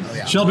 That's mine. Oh,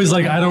 Shelby's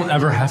like, I don't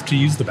ever have to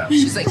use the bathroom.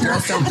 She's like,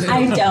 girls don't poo.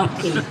 I don't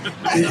pee.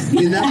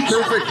 In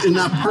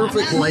that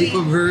perfect life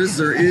of hers,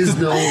 there is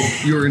no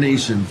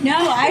urination. No,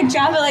 I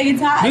drop it like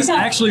it's hot. This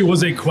actually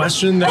was a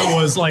question that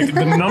was like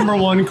the number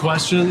one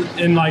question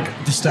in like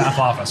the staff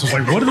office. It was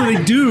like, what do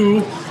they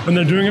do when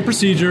they're doing a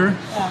procedure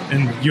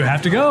and you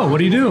have to go? What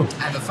do you do?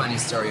 I have a funny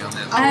story on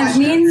that.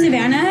 Me and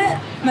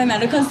Savannah, my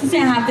medical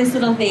assistant, have this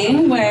little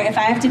thing where if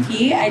I have to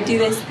pee, I do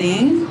this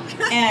thing.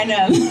 And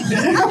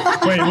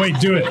Wait,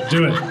 do it.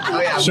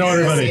 Oh, yeah. Show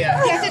everybody. You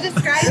have to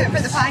describe it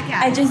for the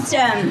podcast. I just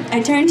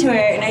I turn to her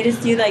and I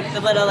just do like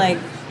the little like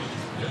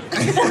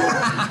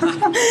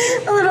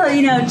a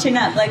little, chin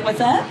up, like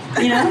what's up,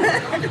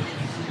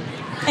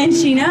 and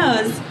she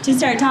knows to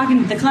start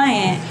talking to the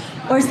client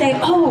or say,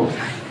 oh,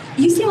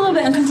 you seem a little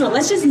bit uncomfortable.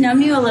 Let's just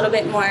numb you a little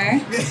bit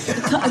more.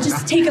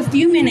 Just take a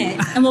few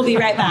minutes and we'll be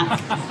right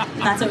back.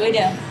 And that's what we do.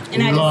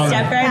 And I just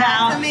step right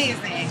out. That's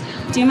amazing.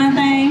 Do my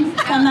thing,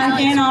 come back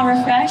in all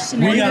refreshed,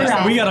 and We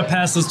gotta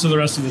pass this to the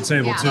rest of the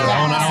table too.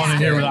 I want to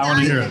hear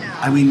it.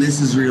 I mean, this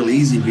is real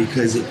easy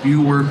because if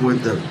you work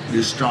with the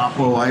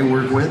Gestapo I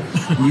work with,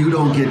 you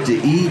don't get to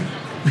eat,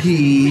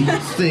 pee,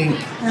 think,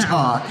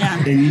 talk,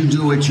 and you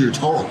do what you're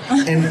told.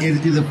 And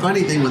the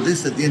funny thing with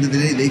this, at the end of the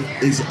day,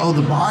 they say, oh,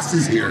 the boss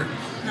is here.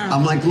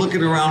 I'm like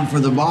looking around for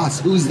the boss.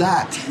 Who's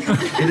that?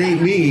 It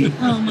ain't me.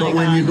 But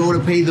when you go to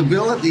pay the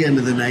bill at the end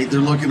of the night, they're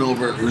looking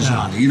over at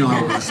Rajani. You know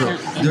how it is. So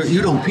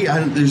you don't pee.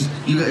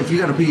 If you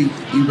got to pee,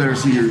 you better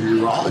see your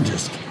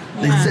urologist.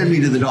 They send me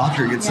to the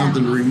doctor and get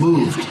something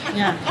removed.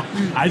 Yeah.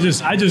 I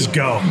just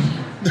go.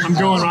 I'm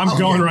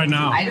going right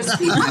now. I just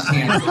keep my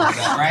pants like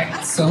that,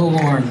 right? So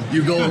warm.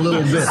 You go a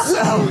little bit.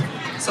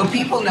 So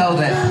people know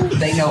that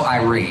they know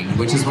Irene,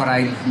 which is what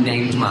I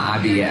named my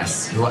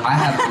IBS. Well, I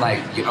have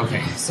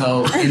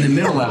so in the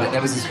middle of it,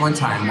 there was this one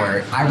time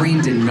where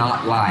Irene did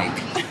not like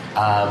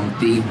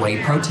the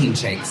whey protein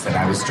shakes that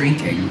I was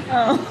drinking.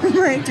 Oh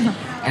my God.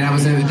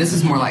 And this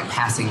is more like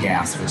passing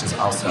gas, which is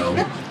also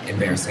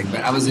embarrassing.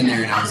 But I was in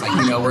there and I was like,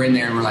 we're in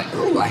there and we're like,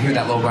 ooh, I hear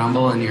that little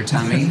rumble in your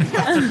tummy.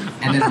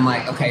 And then I'm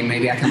like, okay,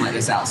 maybe I can let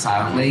this out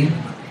silently.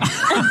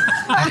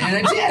 And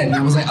I did. And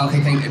I was like,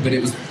 okay, but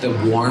it was the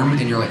warm,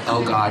 and you're like,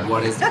 oh God,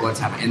 what's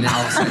happening? And now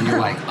all of a sudden you're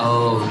like,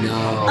 oh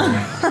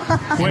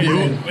no. Wait,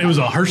 it was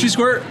a Hershey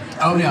squirt?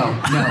 Oh no,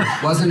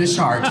 wasn't a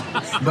shark.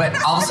 But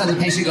all of a sudden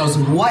the patient goes,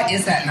 what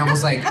is that? And I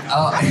was like,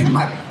 oh,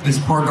 and this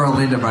poor girl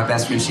Linda, my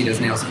best friend, she does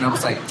nails, and I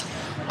was like,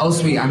 oh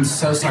sweet, I'm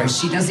so sorry.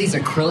 She does these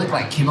acrylic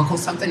like chemical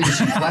something, and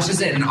she flushes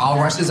it and it all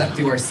rushes up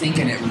through her sink,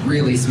 and it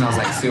really smells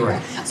like sewer.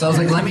 So I was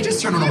like, let me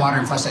just turn on the water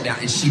and flush that down.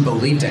 And she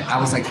believed it. I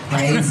was like,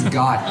 praise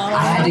God.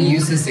 I had to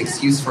use this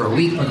excuse for a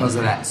week because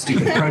of that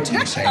stupid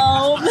protein shake.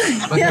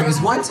 But there was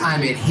one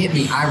time it hit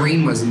me.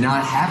 Irene was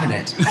not having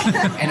it,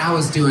 and I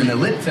was doing a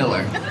lip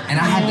filler, and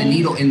I had the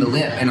needle in the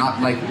lip, and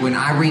when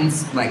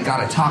Irene's got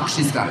to talk,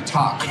 she's got to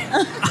talk.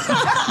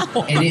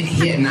 And it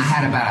hit, and I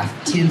had about a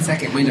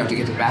 10-second window to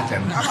get to the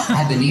bathroom. I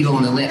had the needle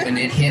in the lip, and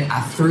it hit.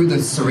 I threw the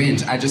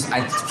syringe. I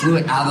flew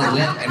it out of the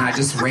lip, and I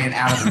just ran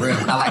out of the room.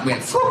 I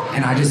went,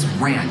 and I just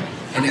ran,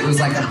 and it was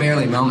like a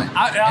barely moment.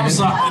 It was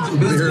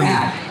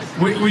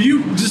bad. Will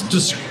you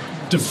just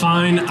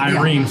define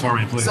Irene for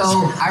me, please?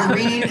 So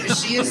Irene,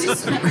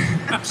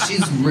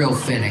 she's real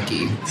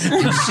finicky,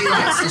 and she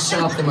likes to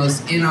show up the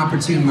most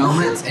inopportune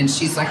moments. And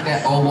she's like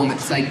that old woman.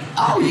 It's like,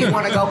 oh, you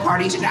want to go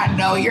party tonight?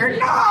 No, you're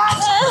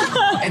not.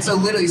 And so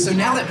literally,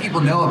 now that people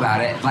know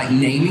about it,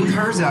 naming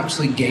hers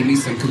actually gave me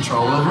some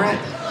control over it.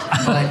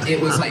 But it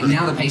was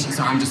now the patient,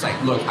 so I'm just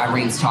like, look,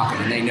 Irene's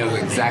talking, and they know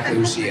exactly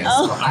who she is.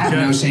 So I have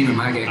no shame in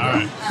my game.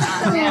 Right.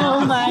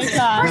 Oh my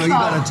God. No, you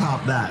gotta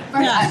top that.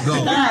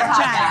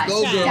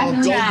 Go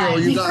girl,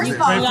 you got it.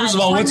 Wait, first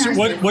of all,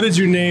 what did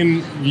you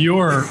name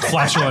your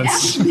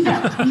flatulence?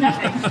 Nothing.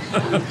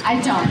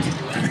 I don't.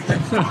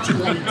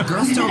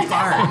 Girls don't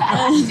fart.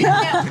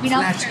 We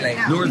don't. Flatulate.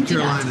 North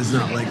Carolina is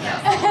not like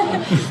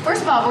that.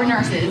 First of all, we're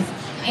nurses.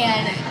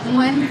 And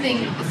one thing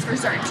is for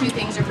certain, two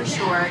things are for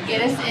sure.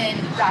 Get us in,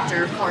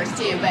 doctor, of course,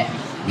 too, but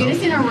get us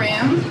in a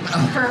room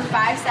for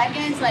 5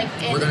 seconds.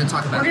 We're going to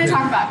talk about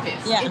food.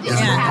 Yeah. It just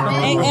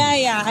happens.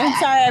 Yeah. I'm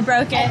sorry I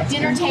broke it. At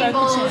dinner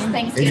tables,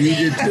 Thanksgiving. And you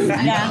did too. It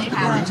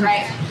happens,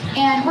 right?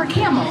 And we're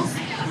camels.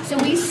 So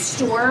we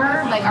store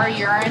our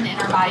urine in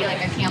our body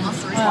like a camel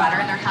stores water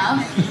in their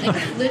hump.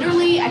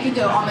 Literally, I could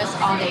go almost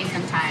all day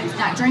sometimes,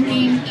 not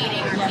drinking,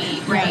 eating,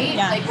 repeat, right?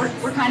 Yeah.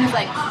 We're kind of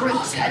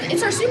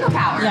it's our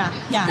superpower.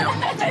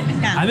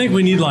 Yeah. I think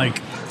we need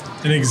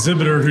an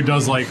exhibitor who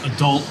does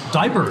adult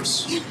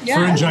diapers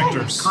for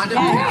injectors. Condom.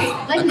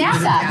 Yeah. Like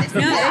NASA.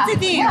 No, it's a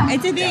thing. Yeah.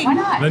 It's a thing. Why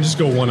not? Then just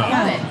go one up.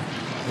 Love it.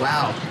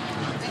 Wow.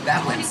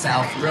 That went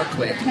south real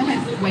quick. That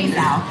went way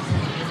south.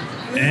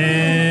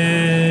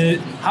 And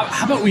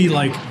how about we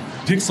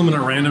pick someone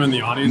at random in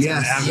the audience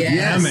and have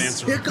them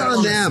answer? Pick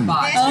on them.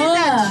 This is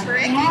a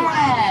tricky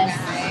Yes.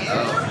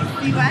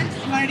 one. You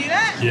want to do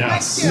that?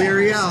 Yes.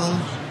 Marielle,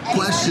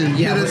 question.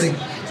 Yeah,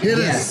 Hit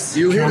us. Yes.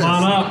 You hit Come us.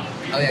 on up.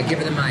 Oh yeah, give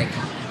her the mic.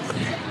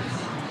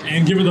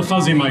 And give her the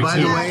fuzzy mic, By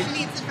too. the way, She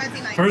needs the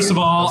fuzzy mic. First of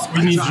all,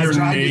 we need your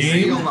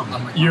name,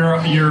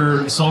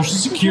 your social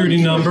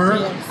security number,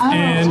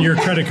 and your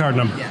credit card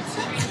number.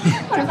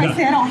 What if I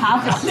say I don't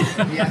have one?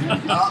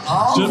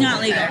 Just-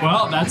 not legal.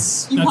 Well,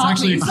 that's You want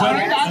actually a me? Sorry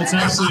question. about That's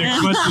that. actually a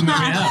question that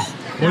we have.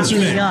 What's your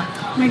name?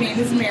 My name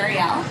is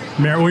Marielle.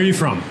 Mary, where are you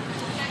from?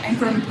 I'm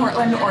from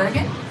Portland,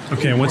 Oregon.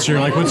 Okay, why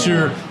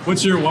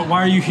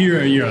are you here?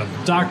 Are you a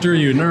doctor? Are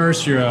you a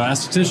nurse? You're an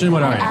esthetician?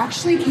 What are I you?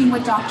 actually came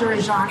with Dr.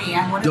 Ajani.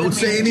 I'm one of don't the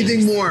say managers.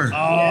 anything more.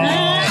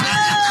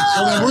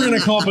 Well, then we're going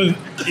to come up with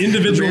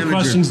individual Manager.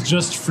 questions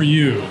just for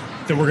you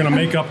that we're going to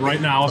make up right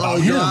now about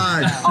Oh him.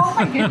 God! Oh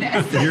my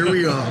goodness. Here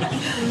we go.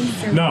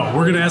 No,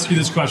 we're going to ask you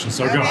this question,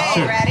 so go. Okay,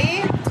 Shoot.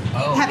 ready?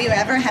 Oh. Have you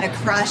ever had a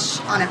crush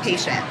on a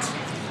patient?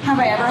 Have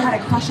I ever had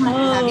a crush on a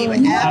Have you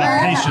On a ever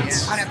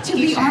patient. on a To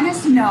be patient?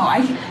 honest, no.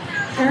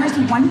 There is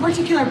one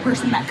particular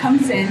person that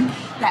comes in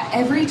that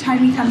every time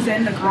he comes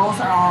in, the girls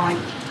are all like,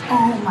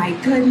 "Oh my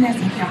goodness,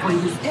 I can't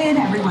believe he's in."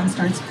 Everyone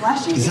starts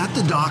blushing. Is that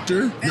the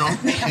doctor? No.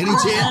 Any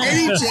chance?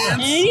 Any chance?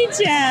 Any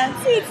chance?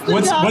 It's the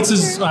What's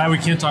his? doctor. We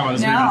can't talk about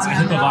this. no, Maybe it's a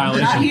HIPAA not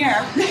violation.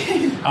 here.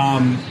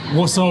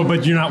 Well, so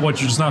but you're not what?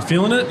 You're just not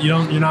feeling it.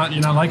 You're not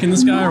liking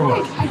this guy or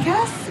what? I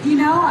guess,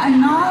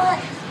 I'm not.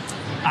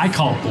 I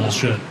call it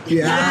bullshit.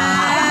 Yeah.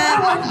 I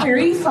work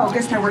very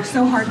focused. I work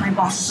so hard. My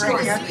boss is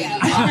right here.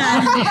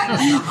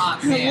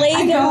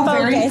 Laser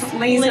very focus.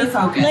 laser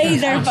focused.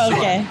 Laser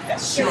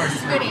focus. Sure,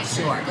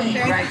 sure.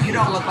 Right, you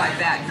don't look like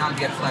that and not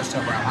get flushed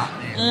over a hot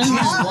man. She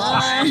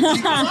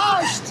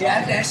blushed.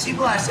 Yeah, she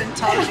blushed and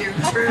told you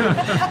the truth. All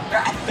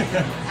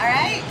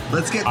right.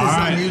 Let's get this All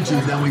right. on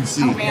YouTube, then we can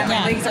see. Oh man,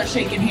 my legs are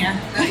shaking here.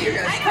 No, you're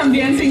good. From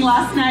dancing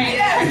last night.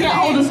 I can't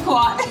hold a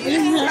squat.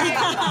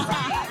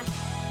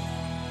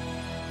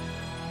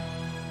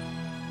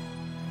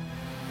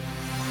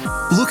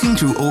 Looking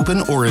to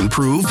open or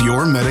improve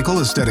your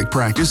medical aesthetic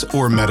practice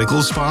or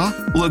medical spa?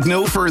 Look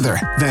no further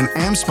than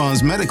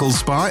AmSpa's Medical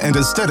Spa and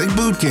Aesthetic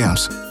Boot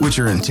Camps, which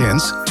are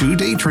intense,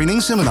 2-day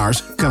training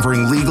seminars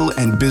covering legal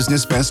and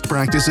business best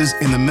practices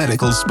in the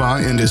medical spa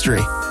industry.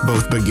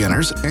 Both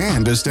beginners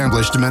and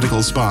established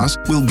medical spas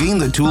will gain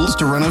the tools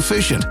to run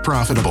efficient,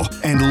 profitable,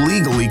 and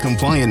legally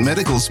compliant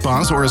medical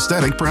spas or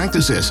aesthetic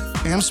practices.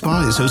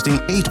 AmSpa is hosting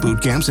 8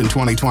 boot camps in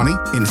 2020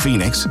 in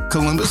Phoenix,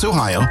 Columbus,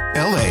 Ohio,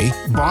 LA,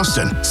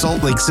 Boston,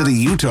 Salt Lake City,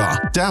 Utah,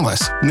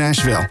 Dallas,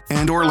 Nashville,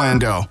 and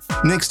Orlando.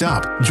 Next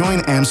up, join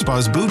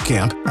AmSpa's boot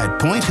camp at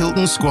Point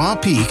Hilton Squaw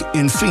Peak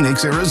in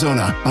Phoenix,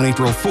 Arizona on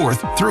April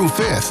 4th through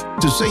 5th.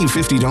 To save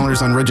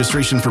 $50 on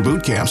registration for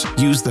boot camps,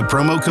 use the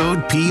promo code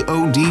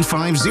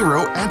POD50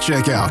 at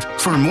checkout.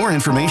 For more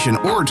information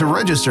or to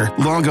register,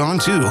 log on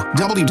to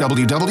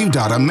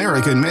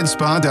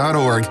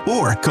www.americanmedspa.org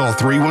or call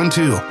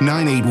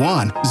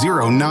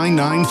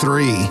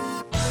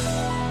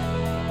 312-981-0993.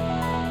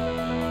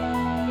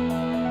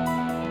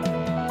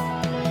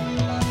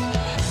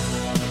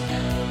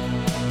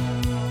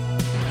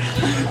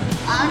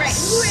 All right.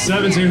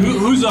 17.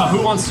 Who's up?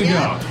 Who wants to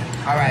go?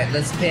 All right,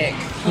 let's pick.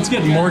 Let's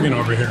get Morgan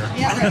over here.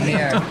 Come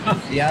here.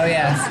 Oh,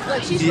 yes.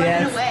 Look, she's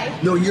Yes. running away.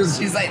 No, you're.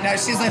 She's like,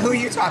 who are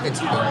you talking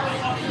to?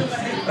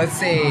 Let's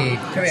see.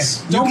 Come here.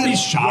 Don't be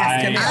Yes,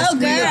 shy. come here. Ask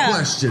me a girl.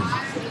 question.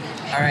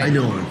 All right. I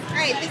know him. All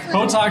right. This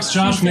one. Botox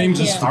Josh names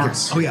his cute.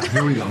 farts. Oh yeah,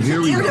 here we go. Here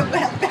we go.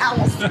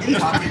 Bowels. Talking to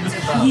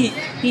both.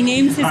 He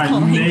names his All right,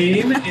 colon.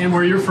 name and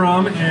where you're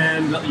from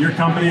and your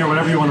company or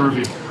whatever you want to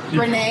review.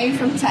 Renee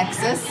from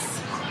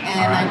Texas,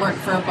 and I work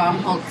for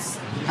Baumholtz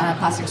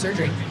Plastic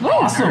Surgery.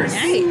 Awesome. Nice.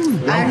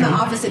 I'm the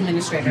office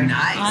administrator.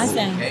 Nice.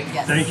 Awesome. Okay.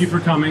 Yes. Thank you for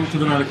coming to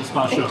the Medical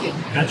Spa Show. Thank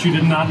you. Bet you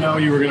did not know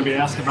you were going to be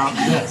asked about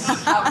this. Oh,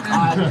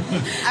 God. All I'm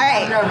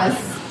right. nervous.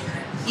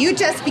 You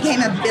just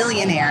became a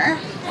billionaire.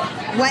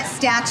 What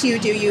statue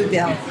do you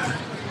build?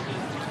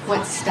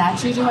 What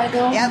statue do I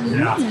build? Yep.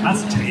 Yeah,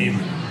 that's tame.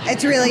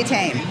 It's really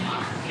tame.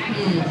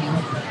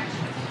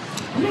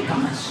 Oh, my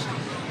gosh.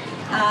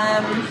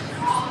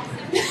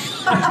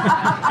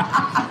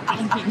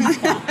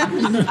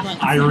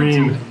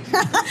 Irene.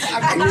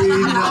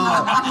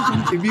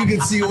 If you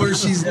could see where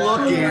she's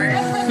looking.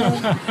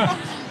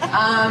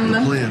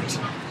 Clint.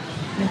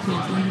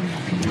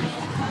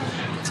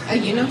 A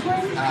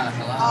unicorn?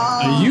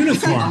 A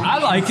unicorn. I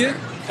like it.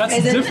 That's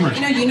Is it? different.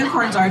 You know,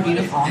 unicorns are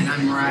beautiful. And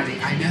I'm ready.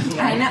 I know.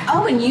 I know.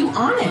 Oh, and you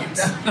on it.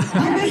 Oh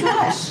my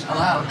gosh.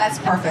 Hello. That's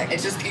perfect. It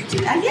just came to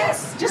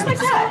Yes, just like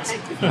that.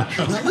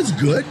 That was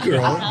good,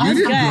 girl. You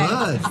did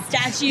good.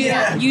 Statue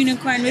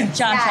unicorn with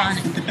Josh on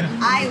it.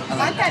 I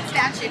want that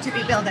statue to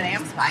be built at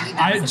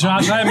AmSpa.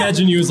 Josh, I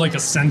imagine you as like a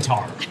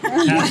centaur.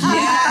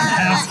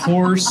 Half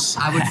horse.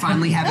 I would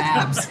finally have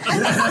abs.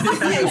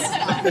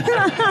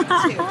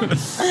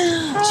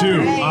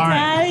 2. All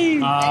right.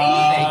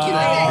 Thank you,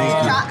 lady.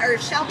 Or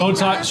Shelby.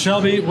 Botox,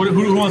 Shelby,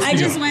 who wants to I go?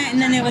 just went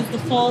and then it was the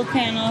full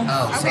panel.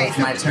 Oh, so Okay. it's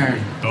my turn.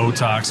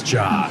 Botox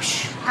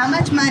Josh. How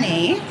much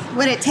money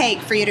would it take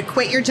for you to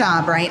quit your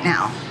job right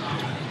now?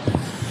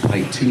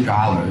 Like $2.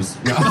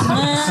 No.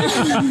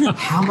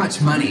 How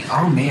much money?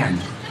 Oh man.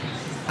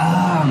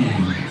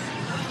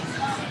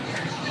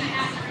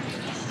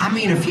 I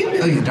mean, a few $1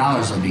 million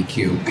would be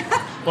cute.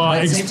 Well, But at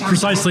the it's same time-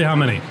 precisely how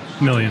many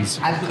millions?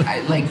 I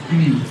like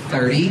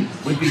 30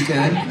 would be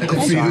good. A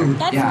good start.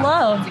 That's Yeah.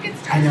 low.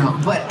 I know,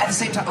 but at the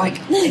same time, like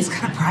it's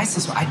kind of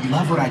priceless. I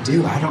love what I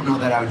do. I don't know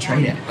that I would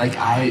trade it.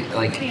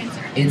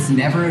 It's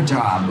never a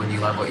job when you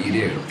love what you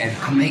do, and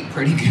I make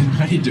pretty good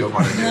money doing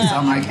what I do. So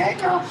I'm like, hey,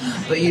 girl.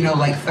 But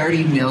like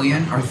 30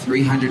 million or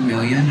 300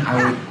 million,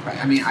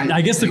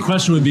 I guess the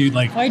question would be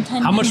like, Or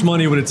 10 how much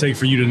money would it take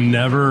for you to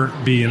never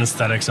be in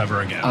aesthetics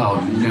ever again? Oh,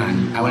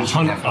 none. I would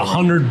trade that for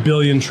 100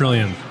 billion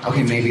trillion.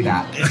 Okay, maybe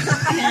that.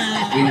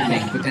 We would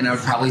think, but then I would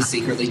probably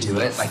secretly do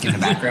it, like in the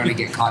background, and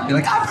get caught and be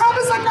like, I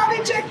promise I'm not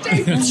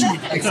injecting.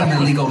 Like some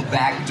illegal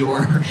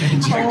backdoor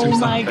injector. Oh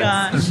my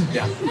gosh.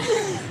 Yeah.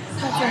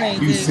 That's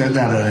amazing. You said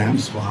that at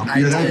AmSpa. I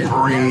Yeah, that's did.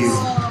 brave.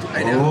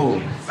 I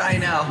know. Oh. I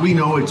know. We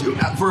know it too.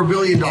 For $1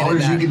 billion, Edit you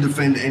that. can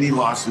defend any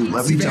lawsuit.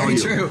 Let me tell Very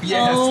you. true.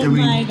 Yes. Oh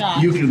my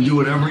gosh. You can do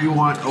whatever you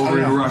want over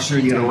in Russia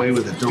and get away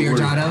with it. Don't worry.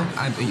 Beardado,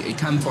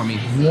 come for me.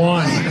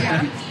 One. All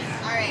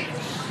right.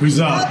 Who's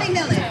up? Shelby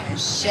Miller.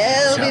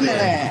 Shelby Shelby.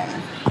 Miller.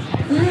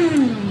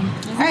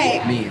 All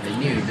right. Me,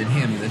 then you, then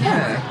him, then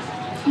her.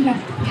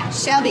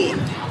 Shelby,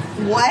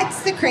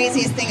 what's the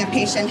craziest thing a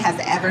patient has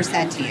ever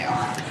said to you?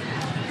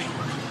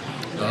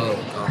 Oh,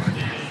 God.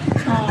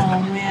 Oh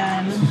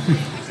man.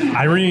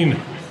 Irene.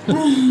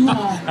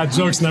 That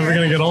joke's never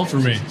going to get old for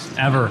me.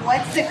 Ever.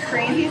 What's the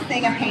craziest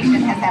thing a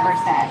patient has ever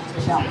said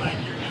to Shelby?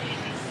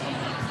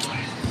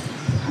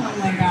 Oh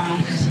my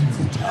gosh.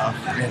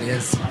 It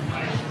is. I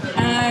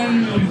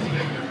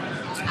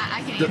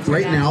can answer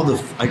Right that. now,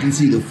 I can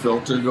see the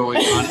filter going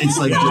on. It's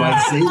like, do I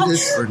say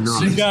this or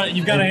not? You've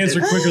got to answer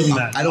quicker than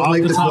that. I don't Off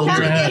like the the top of your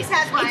filter. head. This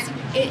has one.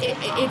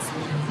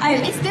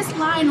 It's this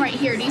line right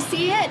here. Do you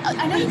see it?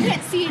 I know you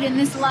can't see it in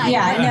this light.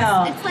 Yeah, I but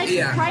know. It's like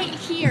Yeah. right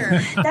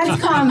here. That's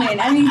common.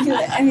 I mean,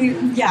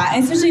 yeah,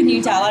 especially in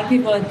Utah, a lot of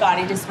people with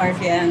body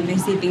dysmorphia and they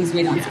see things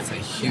we don't It's a see.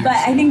 huge. But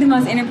I think the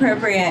most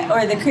inappropriate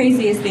or the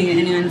craziest thing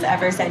anyone's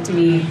ever said to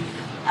me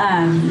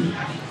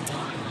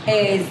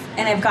is,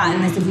 and I've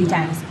gotten this a few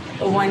times,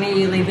 when are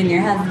you leaving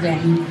your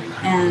husband?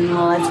 And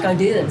well, let's go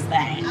do this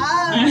thing.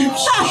 I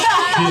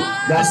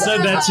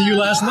said that to you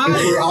last night.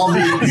 We're all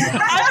being, I already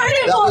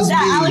that told was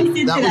that. Alex me.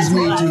 did That say was to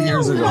me us. 2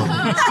 years ago.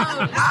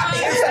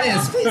 Yes, it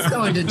is. Please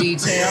go into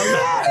detail.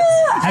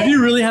 Have you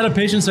really had a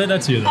patient say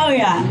that to you, though? Oh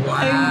yeah.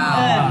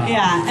 Wow.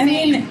 Yeah. I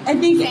mean, I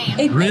think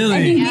Really?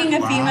 I think being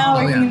a female Oh,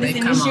 working yeah. in this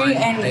They've come industry,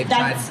 on. and They've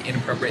that's tried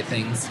inappropriate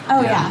things.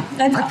 oh yeah,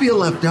 that's I feel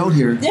left out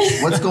here.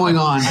 What's going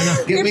on?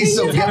 Your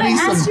patients haven't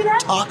asked you that?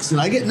 toxin.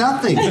 I get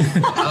nothing.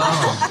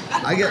 Oh.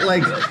 I get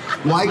like,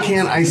 why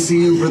can't I see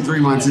you for 3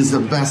 months? Is the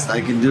best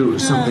I can do, or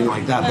something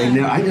like that. I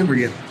never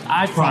get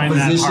I find that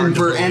proposition hard to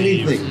for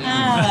believe. anything.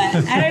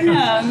 I don't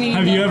know. I mean,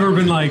 Have you ever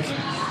been like,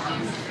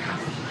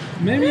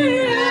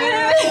 maybe?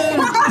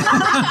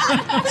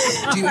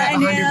 Do you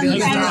have $100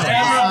 billion? Has there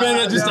ever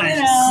been just I a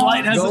know.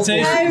 slight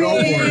hesitation? Go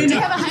for Do it. you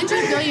have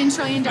 $100 billion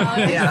trillion?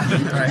 Yeah.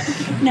 Right.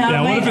 No,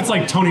 Yeah, what my- if it's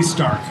like Tony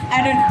Stark?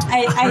 I don't. Her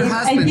I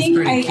husband's think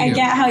pretty I cute.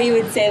 get how you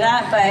would say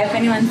that, but if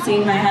anyone's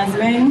seen my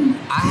husband,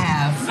 I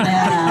have.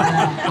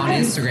 On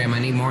Instagram, I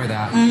need more of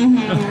that.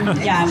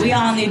 yeah, we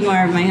all need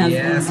more of my husband.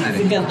 Yes, I He's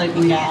a do.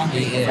 good-looking guy.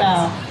 He is. So,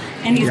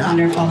 and he's Yeah.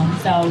 wonderful.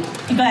 So,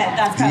 but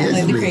that's He probably is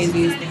the amazing.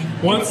 craziest thing.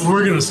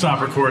 We're going to stop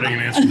recording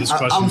and answer this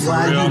question for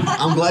real.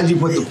 I'm glad you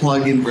put the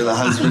plug in for the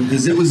husband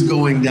because it was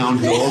going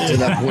downhill to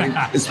that point,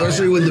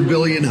 especially when the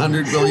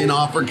 $100 billion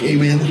offer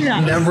came in. Yeah.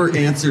 Never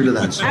answer to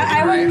that shit.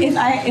 I would, if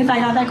I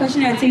got that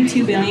question, I would say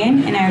 $2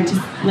 billion, and I would just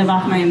live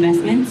off my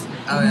investments.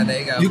 Oh, yeah, there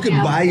you go. You could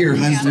buy your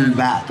husband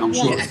back, I'm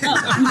sure. Okay.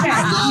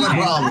 Not a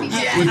problem.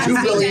 With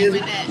 $2 billion,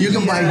 you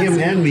can buy him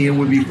and me, and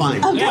we'd be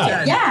fine. Okay.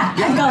 Yeah,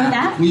 I'd go with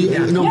that.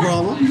 No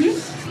problem.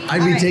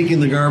 I'd be taking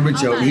the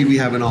garbage out. He'd be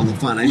having all the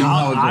fun. I know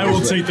how it goes. I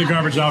will but- take the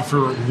garbage out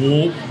for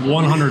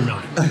 100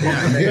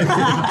 million.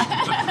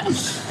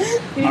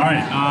 All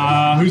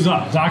right, who's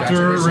up?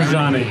 Dr.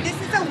 Rajani. This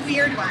is a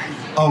weird one.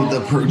 Oh,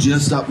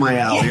 just up my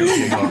alley. Here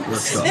we go.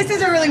 Let's go. This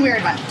is a really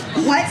weird one.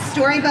 What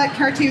storybook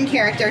cartoon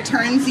character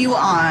turns you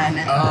on?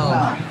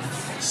 Oh.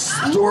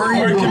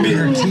 Story. Or it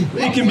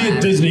can be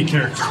a Disney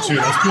character too.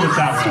 Let's put it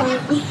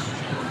that way.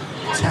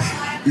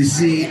 You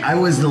see, I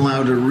wasn't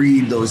allowed to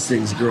read those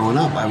things growing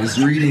up. I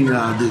was reading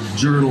the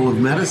Journal of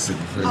Medicine.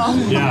 For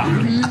instance.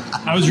 Yeah,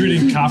 I was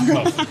reading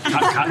Kafka.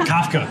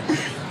 Kafka.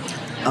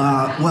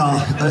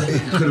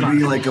 Could it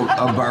be like a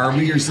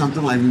Barbie or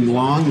something? Like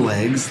long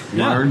legs,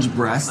 Yeah. large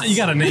breasts. You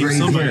got to name gray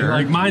somebody. hair.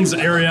 Like mine's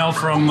Ariel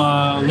from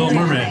Little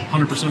Mermaid,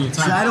 100% of the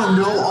See, I time. don't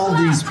know all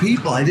these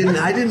people. I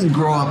didn't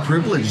grow up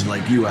privileged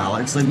like you,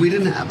 Alex. Like we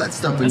didn't have that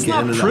stuff in That's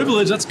Canada. not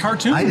privilege. That's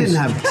cartoons. I didn't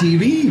have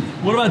TV.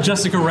 What about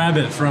Jessica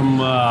Rabbit from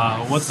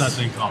what's that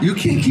thing called? You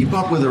can't keep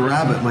up with a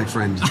rabbit, my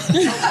friend.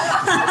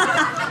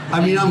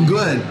 I mean, I'm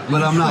good,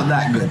 but I'm not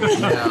that good.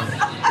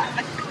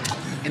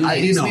 And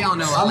ladies, we all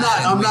know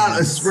I'm not a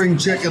wins. spring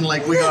chicken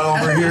like we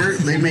got over here.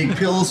 They make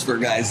pills for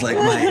guys like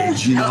my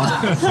age, you know.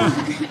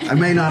 I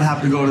may not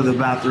have to go to the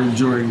bathroom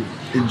during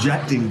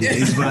injecting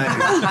days, but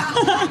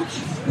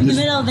In the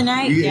middle of the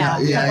night? yeah.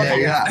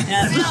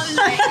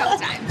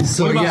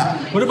 So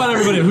What about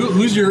everybody?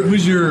 Who's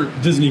your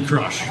Disney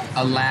crush?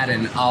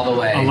 Aladdin all the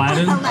way.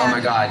 Aladdin? Oh my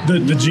God. The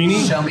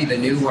genie? Show me the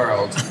new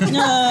world.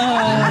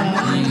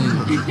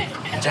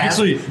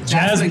 Actually,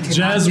 Jasmine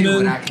cannot do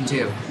what I can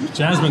do.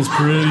 Jasmine's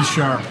pretty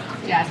sharp.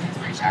 Jasmine's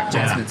pretty sharp.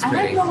 Jasmine's I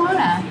pretty. like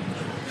Moana.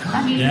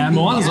 I mean, Yeah,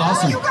 Moana's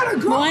awesome. You got a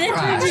girl Moana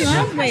crush. turned you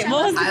on? Wait,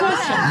 what was the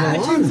question? I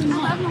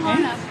love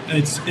Moana.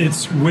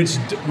 It's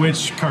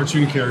which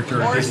cartoon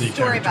character or Or Disney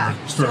storybook.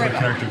 character, storybook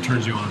character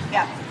turns you on?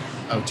 Yeah.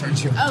 Oh,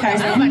 turns you.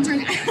 Tarzan.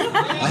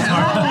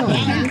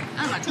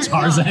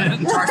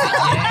 Tarzan.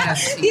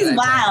 Yes. He's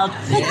wild.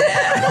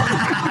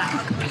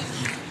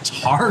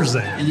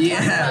 Tarzan.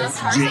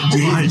 Yes.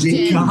 James would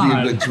be a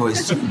God. good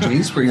choice.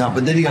 James pretty hot,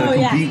 but then you got to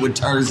compete with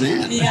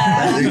Tarzan.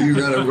 Yeah. You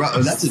got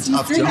to. That's a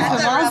tough From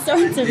job. all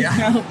sorts of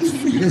tropes.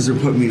 You guys are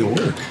putting me to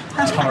work.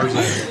 Tarzan.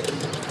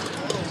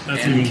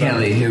 That's And even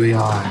Kelly, better. here we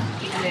are.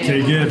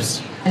 Kay Gibbs.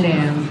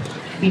 Hello.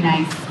 Be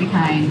nice. Be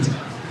kind.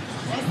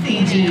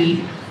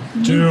 PG.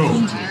 2. All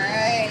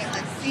right,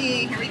 let's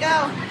see. Here we go.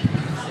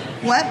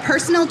 What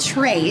personal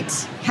trait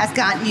has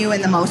gotten you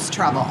in the most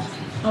trouble?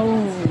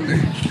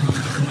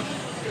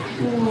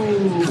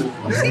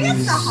 See,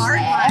 it's the hard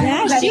one.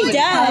 Yeah, I she would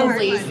does.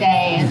 probably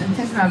say, and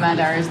since my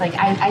mother is like,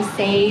 I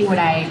say what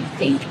I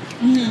think.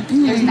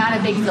 There's not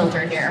a big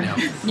filter here.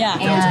 Yeah.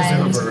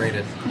 And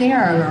Overrated. they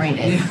are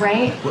overrated,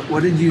 right?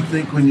 What did you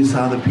think when you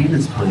saw the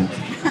penis blink?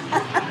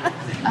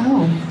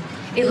 Oh,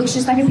 it looks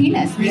just like a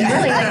penis. Really,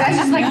 like that's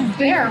just like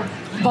they're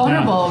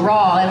vulnerable,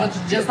 raw. It looks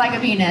just like a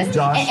penis.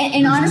 Josh,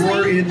 and there's honestly,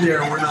 more in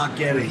there we're not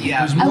getting.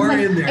 Yeah. There's I was more like,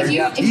 in there. if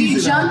you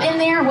Tease it jump out. in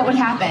there, what would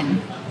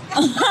happen?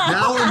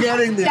 Now we're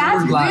getting there.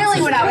 That's We're-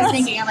 really what I was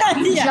thinking. I'm like,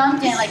 you Yeah.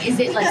 jumped in. Like, is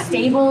it like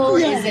stable?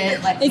 Yeah. Is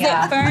it like Is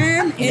it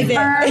firm? Is it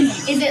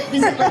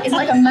firm? Is it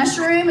like a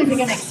mushroom? Is it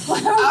gonna explode?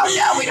 Oh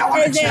no, we don't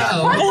want Is to it-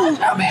 know.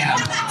 No, ma'am.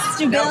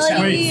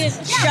 Stability, Wait.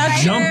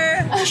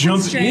 structure,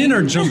 Jump strength. in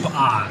or jump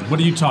on? What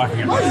are you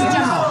talking Well,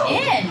 about? you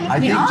jump in. I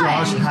think on.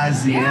 Josh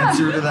has the Yeah.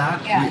 answer to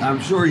that. Yeah.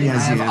 I'm sure he I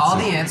has the have answer. all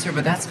the answer,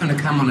 but that's going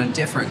to come on a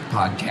different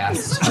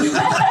podcast.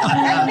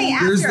 That'll be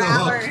Here's after the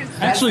hook. hours.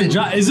 Actually,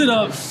 is it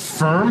a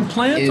firm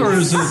plant or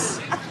is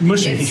it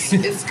mushy?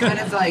 It's kind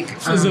of like.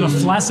 Is it a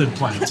flaccid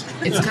plant?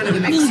 It's kind of a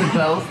mix of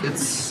both.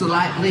 It's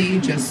slightly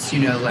just,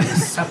 like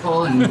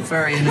supple and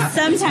furry enough.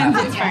 Sometimes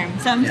it's firm.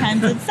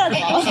 Sometimes it's subtle.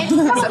 And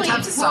probably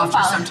Sometimes it's rule softer,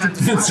 following. sometimes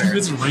it's It's, harder.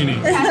 it's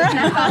raining. Can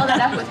I follow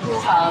that up with rule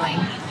following?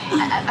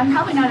 I'm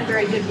probably not a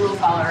very good rule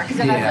follower because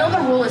if I Yeah. feel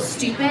the rule is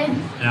stupid,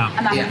 Yeah.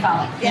 I'm not Yeah. gonna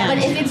follow it. Yeah. But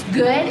if it's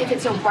good, if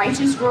it's a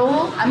righteous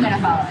rule, I'm gonna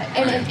follow it.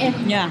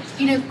 And Yeah.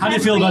 How do you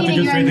feel about the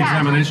good faith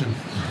examination?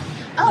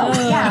 Oh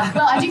yeah,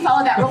 well I do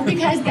follow that rule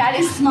because that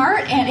is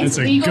smart and it's It's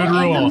a legal good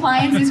and rule.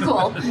 compliance is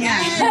cool.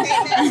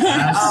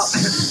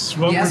 That's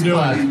what Yes, we're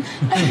doing.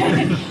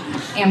 plug.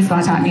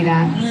 AmSpa taught me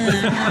that.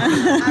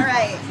 All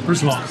right.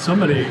 First of all,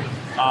 somebody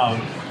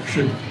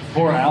should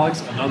pour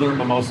Alex another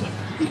mimosa.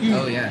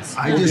 Oh, yes.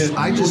 I just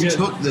We'll get-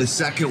 took the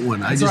second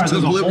one. I It's just all right, took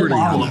there's a whole liberty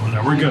bottle on over it.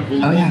 there. We're good.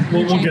 Oh, yeah.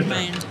 We'll get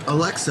there.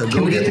 Alexa, Can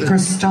go we get get the the.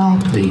 crystal,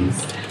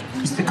 please?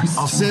 Just the crystal.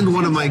 I'll send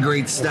one of my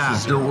great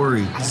staff. Don't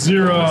worry.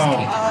 0.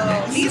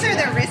 Oh, these are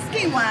the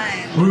risky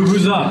ones.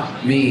 Who's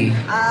up? Me.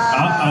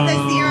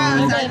 The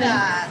zeros are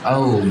the.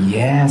 Oh,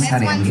 yes, This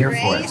honey, I'm one's here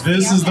great. for it.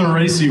 This is the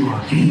racy one.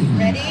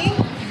 Ready?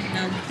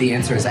 The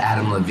answer is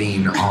Adam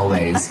Levine,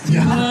 always. Oh,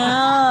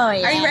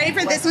 yeah. Are you ready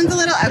for this one's a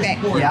little? Okay.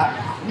 Yeah.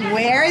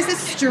 Where is the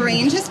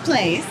strangest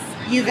place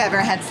you've ever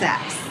had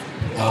sex?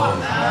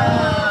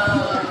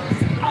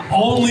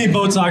 Only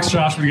Botox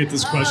Josh would get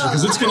this question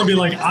because it's going to be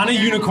like on a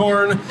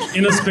unicorn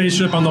in a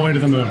spaceship on the way to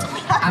the moon.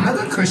 I'm a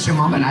good Christian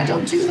woman. I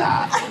don't do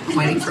that.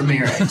 Planning for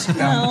marriage.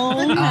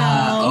 Oh, no.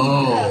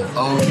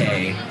 Oh,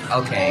 okay.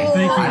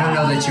 Thank you. I don't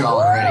know that you all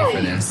are ready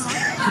for this.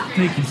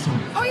 Thank you so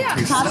much. Oh, yeah.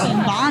 Popping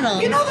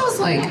bottles. You know those,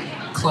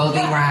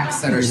 clothing racks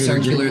that are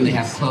circular and they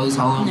have clothes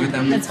all over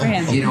them? That's for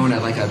him. You know, in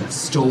a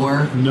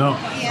store? No.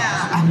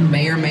 Yeah. I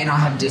may or may not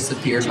have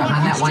disappeared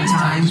behind that one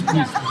time,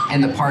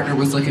 and the partner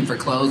was looking for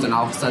clothes, and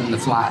all of a sudden the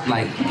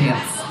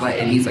pants,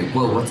 and he's like,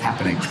 "Whoa, what's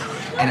happening?"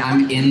 And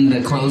I'm in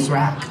the clothes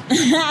rack, and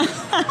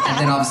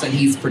then all of a sudden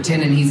he's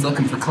pretending he's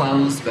looking for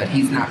clothes, but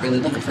he's not really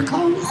looking for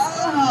clothes.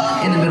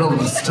 In the middle of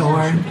the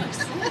store.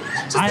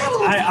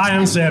 I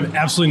honestly have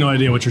absolutely no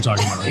idea what you're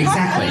talking about. Right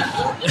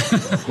now.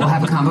 Exactly. We'll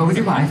have a combo with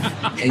your wife,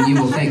 and you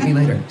will thank me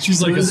later.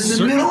 She's like it was a in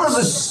the middle of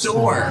a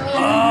store.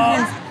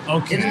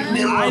 Okay. In the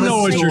middle I of know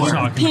a what you're store.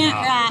 talking Pant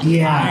about. rack.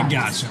 Yeah. I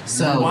gotcha.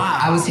 So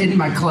I was hiding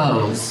my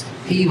clothes.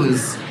 He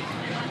was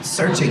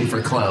searching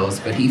for clothes,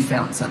 but he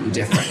found something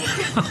different.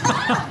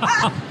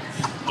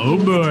 Oh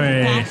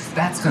boy.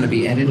 That's going to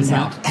be edited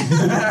out.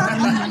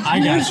 I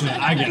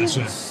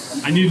gotcha.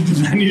 I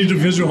needed to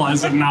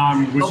visualize it. Now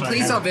I wish Oh, I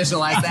please had. don't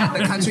visualize that.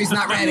 The country's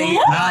not ready.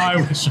 Now I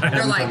wish I had.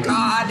 You're like,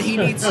 God, he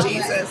needs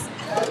Jesus.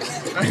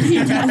 He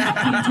does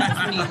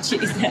need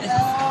Jesus.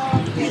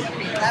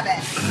 Love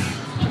it.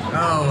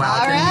 Oh,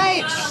 wow. All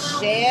right,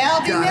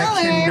 Shelby God,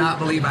 I Miller. cannot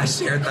believe I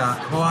shared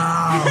that.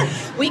 Wow.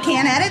 We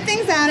can't edit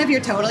things out if you're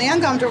totally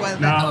uncomfortable with it.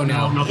 No,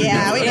 nothing.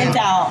 Yeah, we It's can.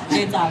 out.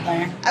 It's out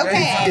there.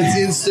 Okay. It's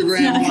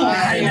Instagram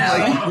Live.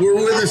 Like, we're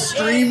with a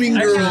streaming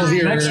girl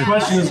here. Next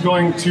question is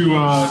going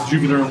to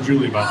Jupiter and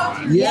Julie, by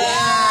the way.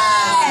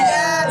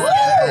 Yes.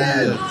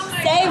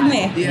 Save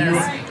me.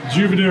 Yes.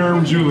 Jupiter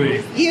and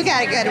Julie. You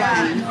got a good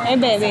one. Hey,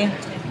 baby.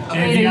 And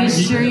Wait, are you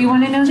sure you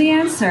want to know the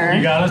answer?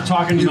 You got us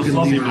talking to the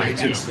fluffy mic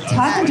too.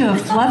 Talking to a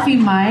fluffy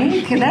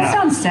mic? That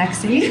sounds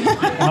sexy.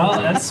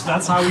 Well, that's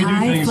how we do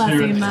Hi, things fluffy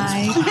here. mic.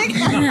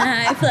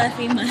 Hi,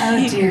 Fluffy Mike.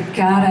 Oh dear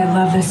God, I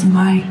love this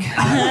mic.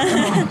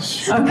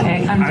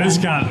 Okay, I'm I done.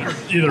 just got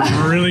either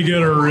really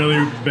good or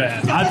really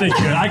bad. I think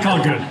good. I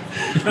call good.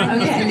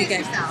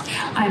 Okay.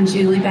 I'm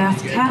Julie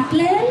Bath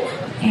Kaplan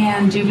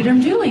and Jupiter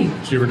Julie.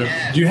 Jupiter.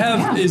 Do you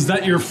have? Is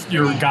that your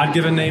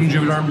God-given name,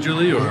 Jupiter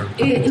Julie, or?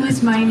 It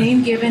was my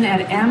name given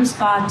at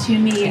AmSpa to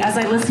me as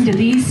I listened to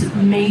these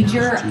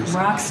major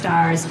rock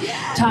stars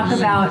talk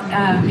about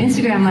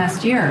Instagram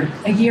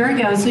a year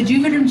ago. So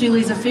Jupiter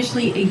Julie's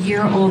officially a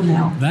year old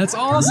now. That's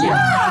awesome.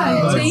 Yeah,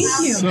 That's thank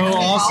you. So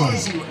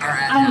awesome.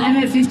 I'm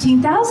at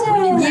 15,000.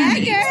 Yeah,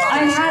 girl.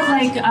 I had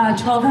like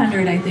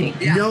 1,200, I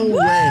think. No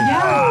way.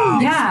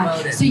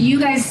 Yeah. So you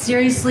guys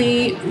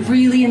seriously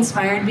really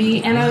inspired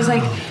me, and I was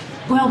like,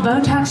 well,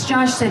 Botox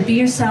Josh said be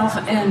yourself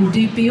and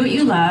be what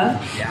you love.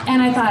 Yeah.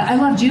 And I thought, I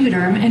love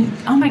Juvederm, and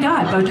oh my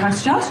God,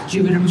 Botox Josh,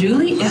 Juvederm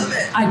Julie,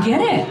 I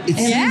get it. It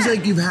seems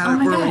like you've Oh had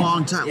my it for God. a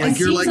long time. It Like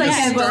you're seems like a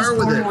I was star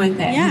with born it. with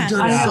it. Yeah. You've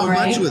done I know, so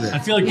right? much with it. I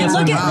feel like And that's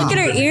look unheard.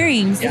 at her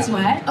earrings. It's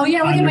what? Oh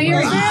yeah, look at my Your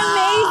earrings. They're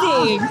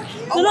amazing.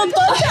 Little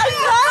Botox. Get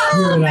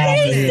out of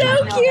It's here.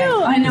 so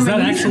cute. I know Is my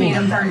that niece actual? made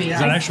them for me. Is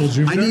that actual I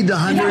Jupiter? need the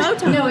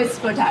 100. No, it's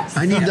Botox.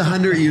 I need the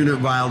 100 unit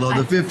vial though.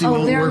 The 50 Oh,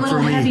 won't they're a work little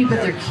for heavy, me.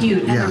 but they're cute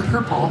and Yeah. they're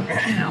purple.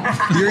 You know.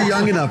 You're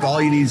young enough.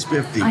 All you need is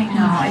 50. I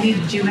know. I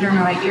need Jupiter in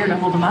my ear to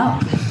hold them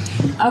up.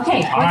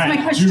 Okay, what's right, my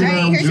question? Jupiter.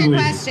 Great, here's your Julie.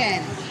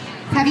 question.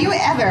 Have you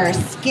ever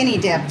skinny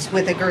dipped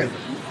with a group?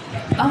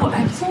 Oh,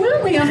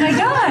 absolutely. Oh my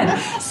God.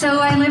 So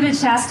I live in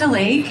Shasta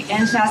Lake,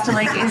 and Shasta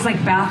Lake is like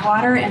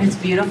bathwater, and it's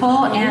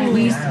beautiful. And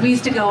we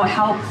used to go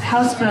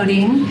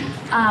houseboating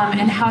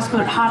and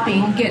houseboat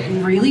hopping, get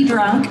really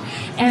drunk,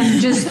 and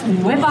just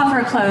whip off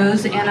our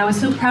clothes. And I was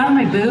so proud of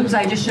my boobs,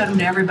 I just showed them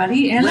to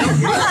everybody. And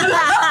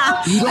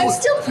I'm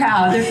still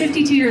proud. They're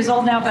 52 years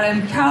old now, but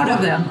I'm proud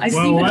of them. I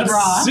sleep Well, in a bra.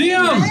 let's see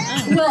them.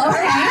 Well,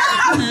 okay.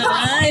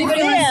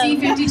 Anybody want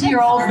to see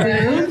 52-year-old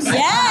boobs?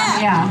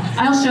 Yeah.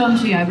 I'll show them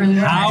to you. I really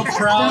will. How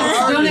proud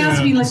are Don't you?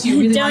 ask me unless you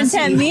really want Don't to see.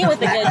 tempt me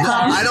with a good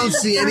time. I don't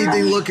see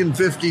anything looking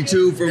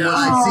 52 from what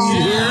I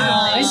see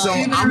here. So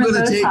I'm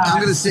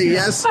gonna say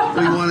yes.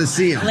 We want to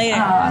see him. Later.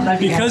 I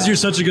love you Because guys. you're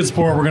such a good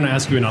sport, we're going to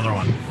ask you another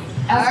one.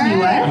 Ask me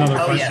what? Another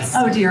Oh, question. yes.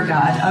 Oh, dear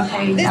God.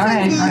 Okay. This all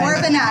right. is all more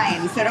right. of a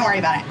 9, so don't worry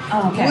about it.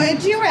 Oh, okay.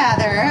 Would you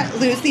rather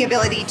lose the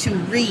ability to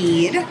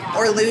read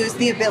or lose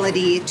the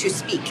ability to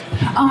speak?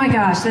 Oh my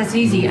gosh, that's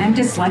easy. I'm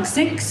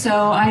dyslexic,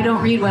 so I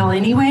don't read well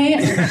anyway.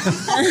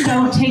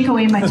 Don't take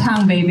away my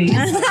tongue, baby.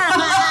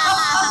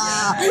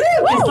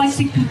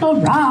 Dyslexic people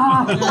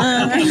rock.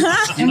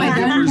 Am I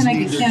done? Can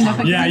I stand up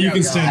again? Yeah, you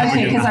can stand up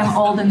Okay, again. because I'm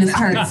old and this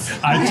hurts.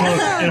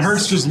 It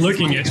hurts just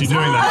looking at you doing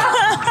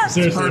that.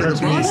 Seriously, it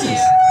hurts me.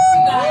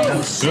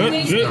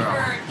 Good, good.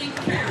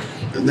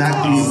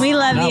 We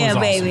love That was you, awesome.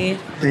 baby.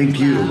 Thank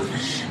you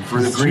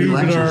for the great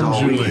lectures Jupiter all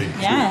Julie. week.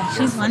 Yeah,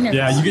 she's wonderful.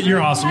 Yeah,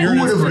 you're awesome. You're an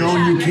Who would have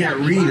inspiration. known you can't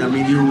read? I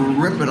mean,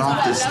 you rip it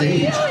off the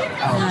stage.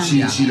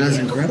 She does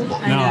incredible.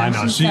 No, I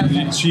know. She's so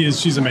good.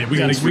 She's amazing. We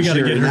Thanks got to for get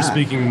sharing her that.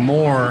 speaking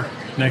more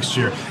next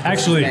year.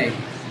 Actually, Hey,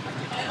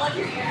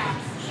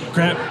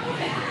 Crap,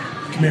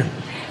 come here.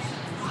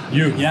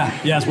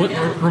 Yes. What?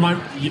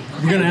 Remind.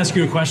 We're gonna ask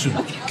you a question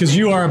because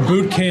you are a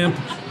boot camp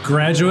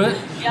graduate.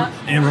 Yep.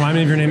 And remind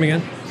me of your name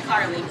again.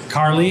 Carly.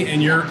 Carly,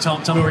 and you're tell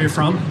me where you're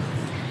from.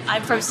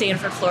 I'm from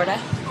Sanford, Florida.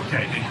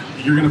 Okay,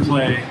 you're gonna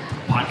play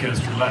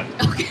podcast roulette.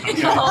 Okay.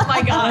 Oh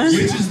my gosh.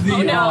 Which is the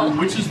Oh, no.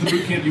 which is the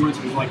boot camp you went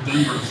to? Like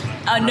Denver. Or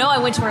something? No, I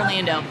went to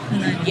Orlando.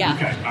 Yeah.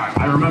 Okay, all right,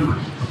 I remember.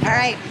 All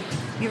right,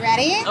 you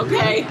ready?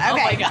 Okay. Okay. Oh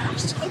my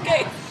gosh.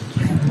 Okay.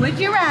 Would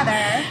you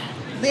rather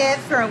live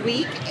for a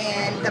week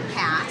in the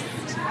past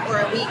or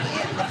a week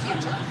in the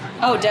future?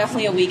 Oh,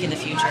 definitely a week in the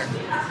future.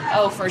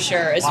 Oh, for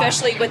sure.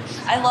 Especially with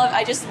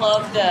I just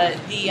love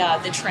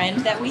the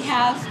trend that we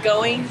have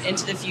going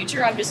into the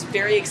future. I'm just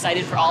very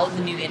excited for all of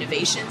the new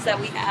innovations that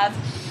we have.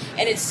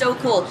 And it's so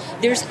cool.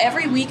 There's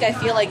every week I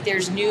feel like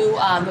there's new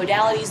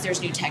modalities,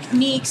 there's new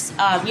techniques.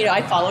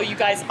 I follow you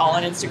guys all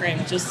on Instagram.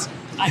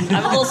 I'm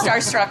a little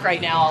starstruck right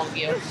now, all of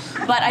you.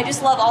 But I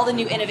just love all the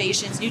new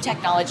innovations, new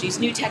technologies,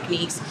 new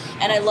techniques.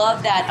 And I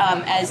love that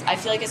I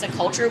feel like as a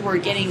culture, we're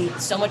getting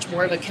so much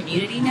more of a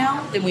community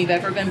now than we've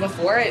ever been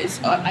before.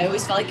 I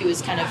always felt like it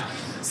was kind of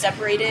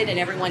separated and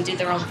everyone did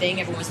their own thing.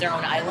 Everyone was their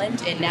own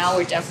island. And now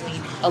we're definitely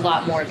a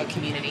lot more of a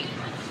community.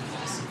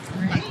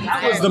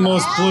 That was the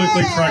most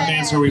politically correct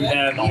answer we've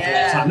had all the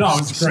time. No,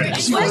 it's great.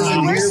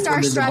 We're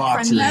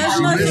starstruck from you. She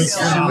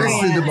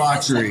missed the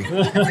debauchery.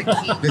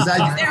 Because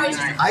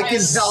I can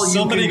tell you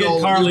Somebody can get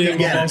go, Carly you can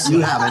get it. involved.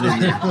 You have it in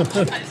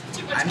there.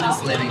 I'm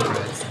just living through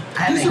it.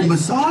 There's a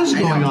massage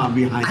going on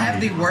behind I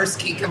have you. the worst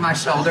kink in my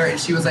shoulder, and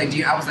she was like,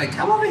 I was like,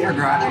 come over here,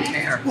 girl. I don't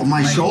care. Well,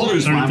 my Like,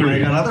 shoulder's fine, but I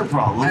got other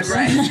problems.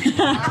 Right.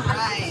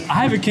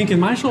 I have a kink in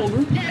my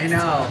shoulder. I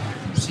know.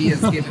 She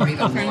is giving me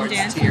the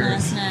Lord's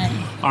tears.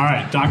 All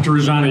right, Dr.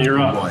 Rajani, you're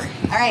up. Boy.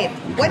 All right.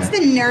 What's the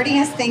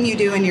nerdiest thing you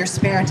do in your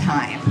spare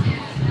time?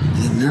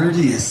 The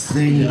nerdiest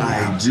thing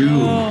I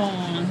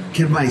do.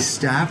 Can my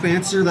staff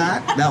answer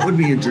that? That would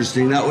be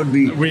interesting. That would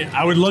be.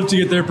 I would love to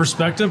get their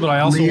perspective, but I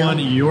also Leah? want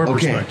your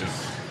Okay.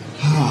 perspective.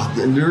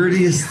 The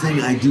nerdiest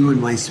thing I do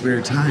in my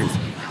spare time.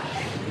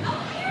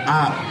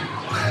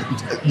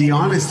 The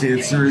honest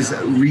answer is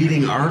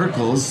reading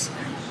articles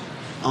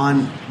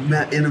on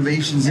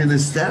innovations in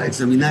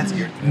aesthetics. I mean, that's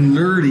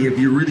nerdy if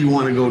you really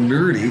want to go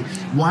nerdy.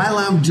 While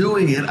I'm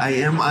doing it, I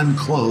am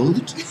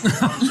unclothed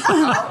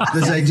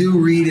because I do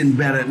read in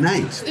bed at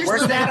night.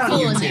 Where's that on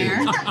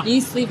YouTube? Do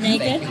you sleep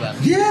naked?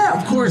 Yeah,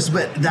 of course,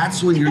 but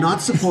that's when you're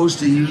not supposed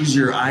to use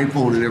your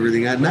iPhone and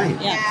everything at night.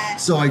 Yeah.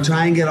 So I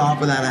try and get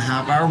off of that a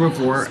half hour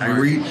before I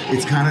read.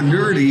 It's kind of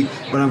nerdy,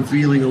 but I'm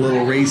feeling a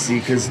little racy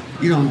because,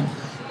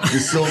 the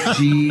silk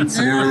sheets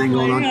and everything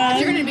going on.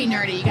 If you're gonna be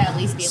nerdy, you gotta at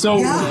least be. So-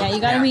 Yeah, you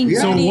gotta be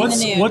So nerdy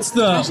what's in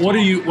the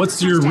nude.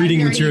 what's your reading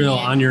nerdy material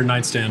man. on your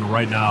nightstand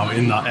right now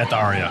at the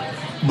Aria?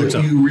 But What's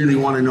up? you really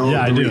want to know?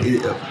 Yeah, I do.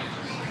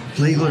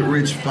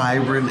 Platelet-rich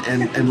fibrin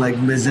and like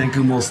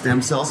mesenchymal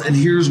stem cells. And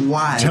here's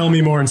why. Tell me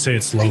more and say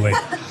it slowly.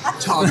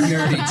 Talk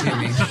nerdy to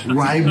me.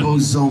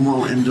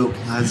 Ribosomal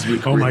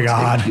endoplasmic Oh my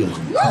God.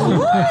 reticulum.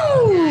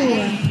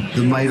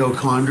 The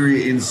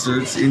mitochondria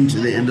inserts into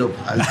the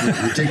endoplasmic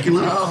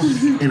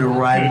reticulum and a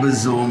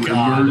ribosome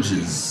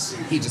emerges.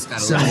 He just got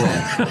a Several.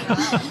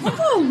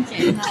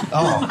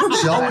 Oh,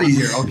 Shelby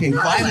here. Okay,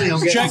 finally I'm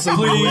getting Check,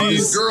 something with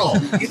this please. girl.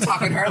 You're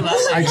talking her level.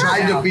 I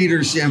tried to feed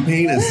her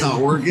champagne, it's not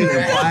working,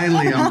 and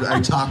finally I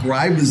talk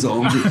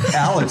ribosome.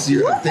 Alex,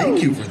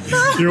 thank you for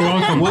this. You're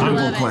welcome.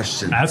 Wonderful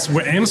question. That's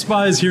what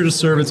AmSpa is here to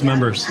serve its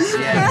members.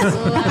 Yes.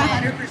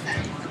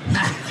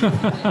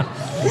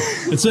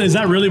 100%. Is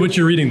that really what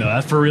you're reading though?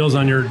 That for reals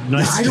on your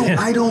nightstand?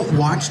 I don't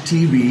watch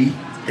TV,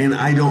 and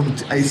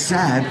it's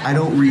sad. I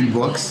don't read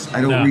books.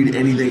 I don't Yeah. read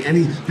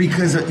anything.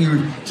 Because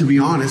to be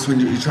honest, when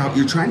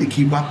you're trying to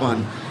keep up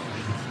on.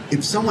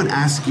 If someone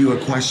asks you a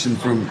question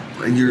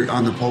and you're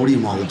on the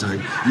podium all the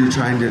time,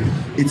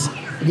 it's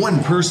one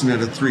person out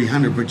of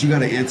 300, but you got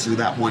to answer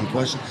that one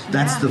question.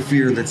 That's the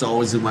fear that's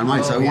always in my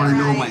mind. So I want to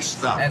know my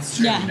stuff. That's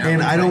true. Yeah. No,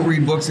 And I don't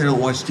read books. I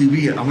don't watch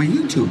TV. I'm a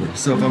YouTuber.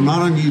 So if I'm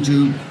not on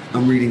YouTube,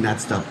 I'm reading that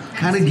stuff.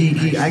 Kind of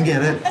geeky. I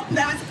get it.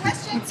 That was a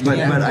question. But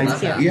Yeah, but I I love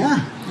that.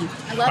 yeah.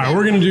 I All love right, it.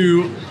 we're gonna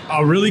do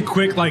a really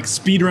quick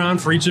speed round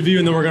for each of you,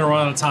 and then we're gonna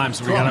run out of time.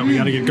 So we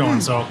gotta get going.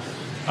 So,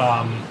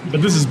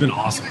 but this has been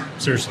awesome.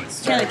 Seriously,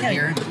 Kelly, Kelly.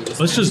 Here.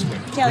 let's just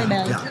Kelly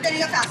Bell. Yeah. We're gonna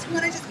go fast. You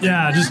wanna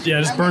just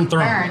just burn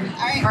through 'em. Burn.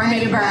 All right. Burn,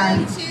 baby,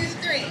 burn. 1, 2,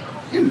 3.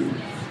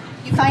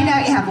 You find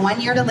out you have 1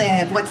 year to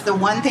live. What's the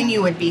one thing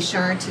you would be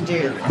sure to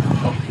do?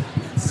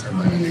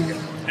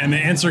 And the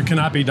answer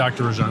cannot be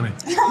Dr. Rajani.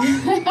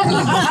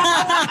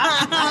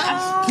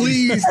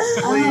 Please.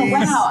 Oh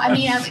wow! I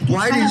mean,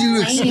 Why did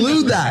you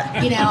exclude that?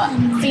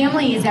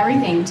 Family is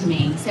everything to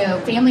me. So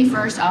family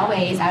first,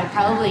 always. I would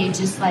probably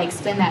just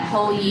spend that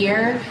whole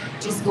year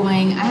just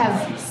going.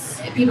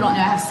 People don't know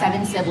I have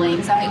 7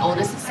 siblings. I'm the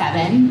oldest of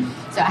 7,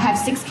 so I have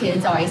 6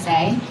 kids. I always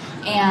say,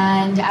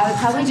 and I would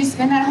probably just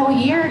spend that whole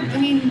year. I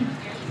mean,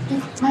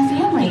 with my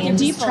family and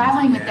just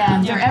traveling with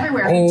them. They're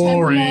everywhere.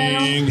 Boring.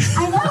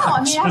 I know.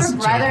 I mean, I have a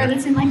brother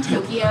that's in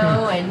Tokyo,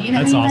 and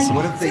That's awesome.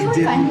 What if they it's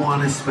really didn't fun.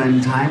 want to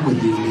spend time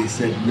with you and they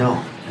said no?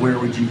 Where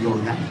would you go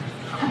then?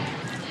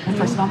 And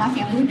first of all, my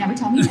family would never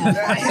tell me no.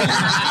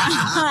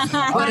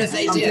 What if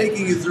they I'm did?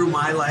 taking you through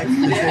my life.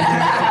 They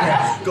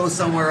said, okay, go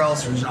somewhere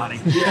else, Rajani.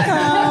 We've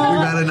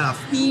had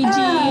enough. PG.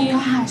 Oh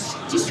gosh,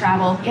 just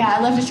travel. Yeah, I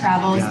love to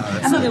travel. Yeah,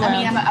 that's it.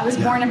 I was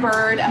born a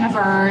bird. I'm a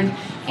bird,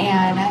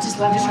 and I just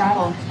love to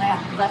travel.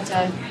 Yeah, I love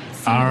to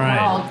see All the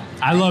right, world.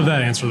 I love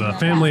that answer though.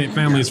 Family's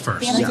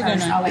first. Family's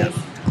first, always.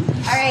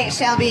 All right,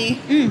 Shelby.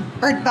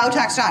 Or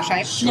Botox Josh,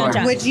 right? Sure.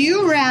 Josh. Would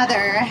you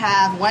rather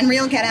have one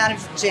real get out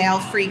of jail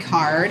free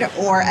card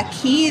or a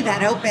key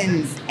that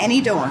opens any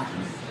door?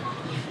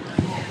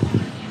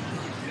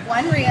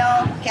 One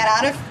real get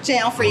out of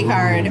jail free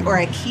card or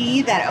a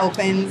key that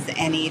opens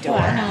any door?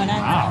 I know what I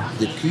Wow.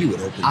 The key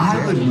would open.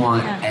 I would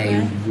want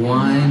a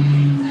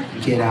 1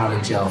 get out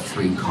of jail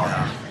free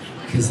card,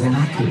 because then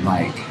I could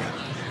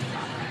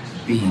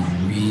be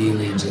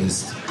really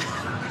just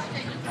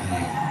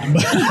and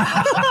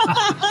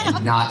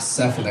not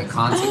suffer the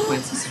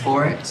consequences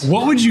for it.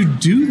 What would you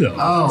do though?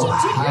 Oh,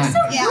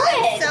 Yeah,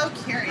 I'm so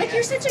curious.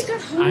 You're such a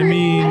good I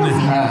mean,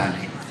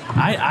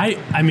 honey.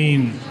 I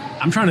mean,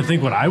 I'm trying to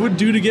think what I would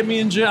do to get me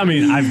in jail. I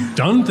mean, I've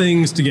done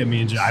things to get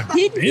me in jail. I've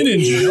been in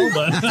jail,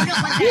 but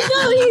He's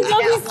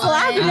gonna be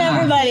slapping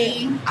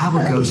everybody. I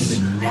would go to the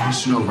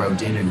National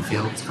Rodin and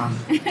Fields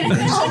Convention.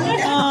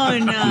 Oh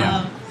no.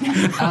 No.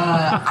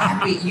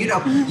 I mean,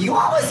 you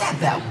always have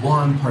that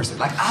one person.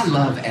 Like, I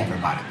love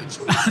everybody, but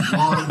you have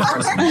one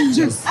person that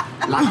just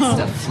likes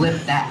to flip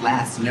that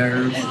last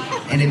nerve.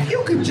 And if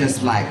you could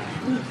just, like,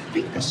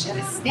 beat the shit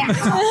and snap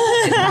off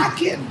and not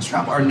get in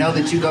trouble, or know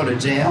that you go to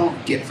jail,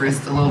 get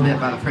frisked a little bit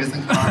by the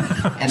prison car,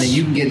 and then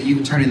you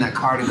can turn in that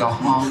car to go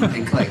home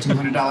and collect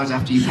 $200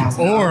 after you pass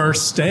it or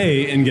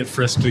stay and get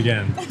frisked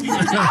again. I would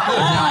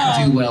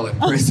not do well in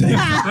prison.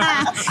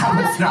 I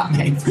was not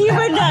made for He that.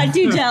 would not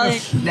do jail.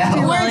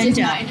 No. Orange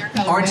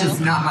Orange is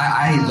not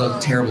I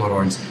look terrible at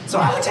orange. So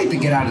I would take the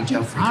get out of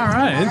jail free. All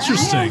right,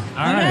 interesting.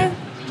 All right,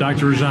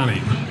 Dr. Rajani.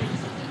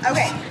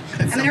 Okay,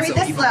 I'm going to read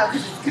this slow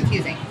because it's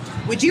confusing.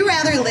 Would you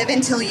rather live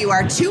until you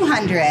are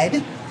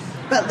 200,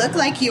 but look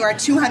like you are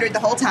 200 the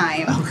whole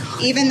time,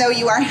 even though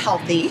you are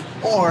healthy?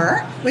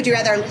 Or would you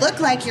rather look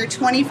like you're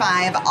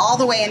 25 all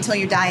the way until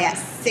you die at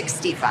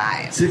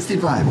 65?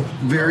 65.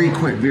 Very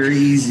quick, very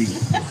easy.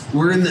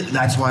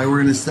 That's why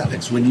we're in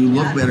aesthetics. When you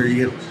look better,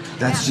 you get.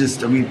 That's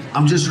just. I mean,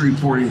 I'm just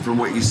reporting from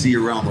what you see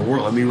around the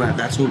world. I mean,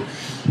 that's what.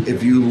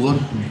 If you look,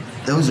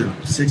 those are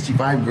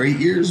 65 great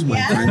years,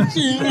 my friend.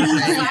 You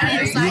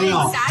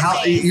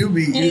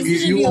won't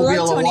be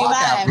able to walk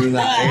after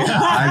that.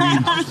 I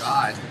mean,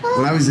 God.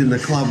 When I was in the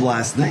club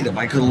last night, if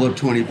I could have looked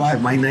 25,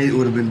 my night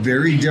would have been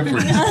very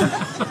different.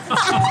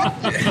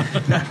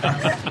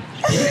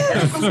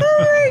 Oh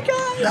my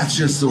God. That's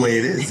just the way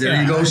it is. There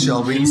you go,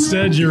 Shelby.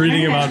 Instead, you're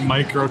reading about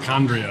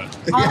mitochondria.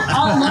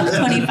 I'll look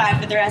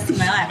 25 for the rest of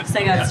my life because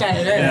I got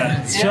started early.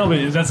 Yeah,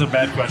 Shelby, that's a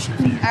bad question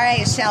for you. All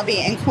right,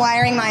 Shelby,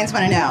 inquiring minds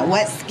want to know,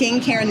 what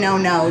skincare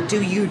no-no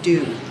do you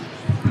do?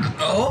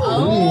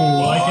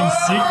 Oh, like in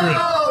secret.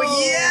 Oh,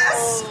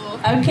 yes.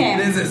 Okay.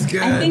 This is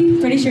good. I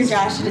think pretty sure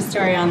Josh did a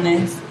story on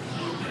this.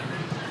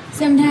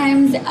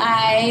 Sometimes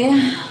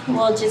I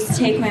will just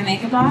take my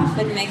makeup off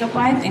with a makeup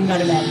wipe and go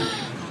to bed.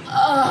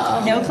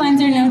 No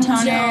cleanser, no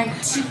toner,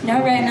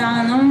 no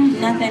retinol, no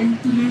nothing.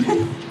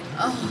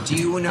 Do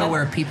you know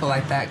where people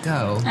like that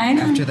go I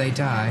know. after they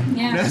die?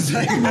 Yeah. That's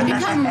what I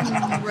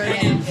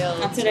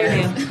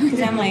do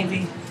because I'm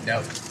lazy.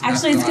 Nope.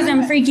 Actually, it's because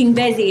I'm freaking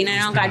busy and I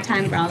don't got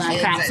time for all that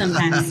crap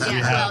sometimes.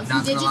 Yeah, well,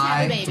 he did just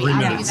have a baby. 3 I'll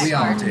give you minutes. that We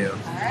all card. do.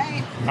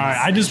 All right,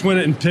 I just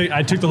went and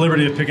I took the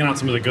liberty of picking out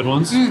some of the good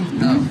ones.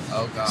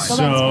 Oh, God.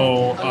 So,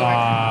 all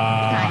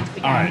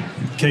right,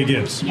 Kay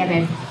Gibbs. Yeah,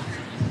 babe.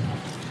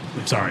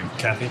 I'm sorry,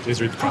 Kathy, please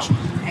read the question.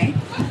 Okay.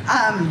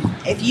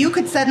 If you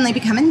could suddenly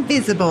become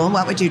invisible,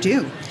 what would you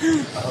do?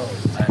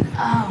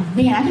 Oh,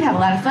 man, I could have a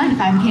lot of fun if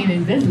I became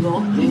invisible.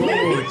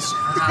 That's-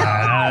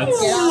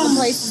 Get all the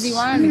places you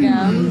wanted to go.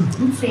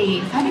 Let's see.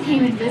 If I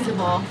became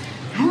invisible,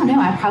 I don't know.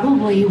 I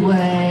probably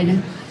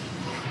would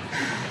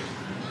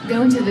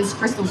go into this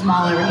Crystals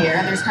Mall over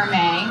here. There's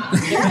Hermès,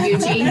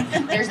 there's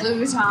Gucci, there's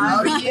Louis Vuitton.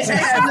 Oh, yes.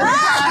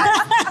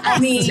 I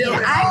mean,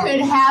 I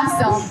could have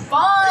some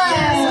fun.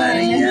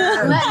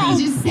 Yes. Let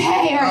me just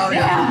say right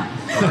now.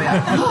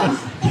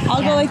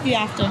 I'll go with you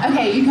after.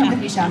 Okay, you come with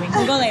me, Shelby.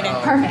 We'll go later.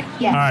 Perfect.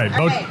 Yeah. all right,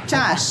 both. Okay,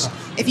 Josh,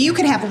 if you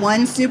could have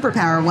one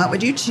superpower, what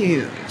would you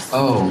choose?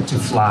 Oh, to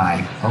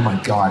fly. Oh,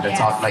 my God. That's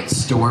all. Like,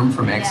 Storm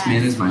from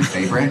X-Men is my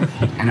favorite.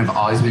 And I've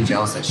always been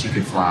jealous that she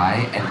could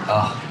fly. And,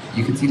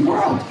 you could see the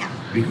world.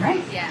 It'd be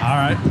great. All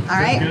right. All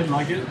right. Good,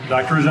 like it.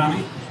 Dr.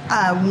 Rajani.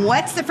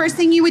 What's the first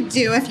thing you would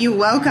do if you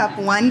woke up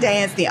one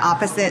day as the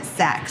opposite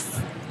sex?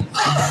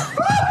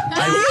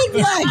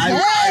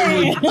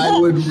 I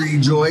would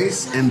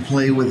rejoice and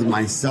play with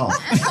myself.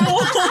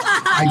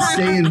 I'd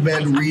stay in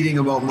bed reading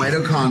about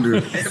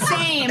mitochondria,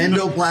 Same.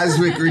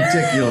 endoplasmic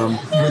reticulum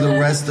for the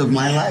rest of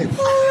my life.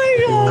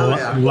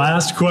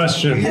 Last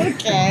question.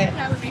 Okay.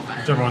 That would be fun.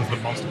 Whichever one's the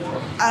most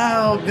important.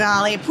 Oh,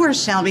 golly. Poor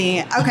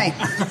Shelby. Okay.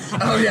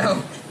 Oh,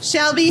 no.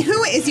 Shelby,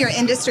 who is your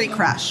industry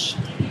crush?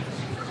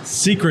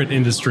 Secret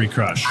industry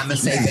crush. I'm a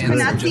safe We're answer.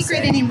 not just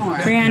secret saying. anymore.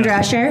 Brand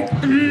Rusher.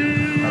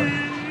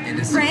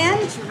 Industry. Brand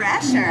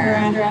Drescher.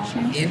 Brand Rusher.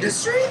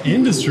 Industry?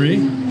 Industry.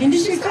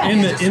 Industry crush.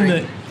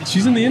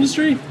 She's in the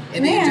industry?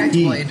 In the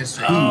injectable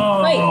industry.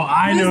 Oh, Wait,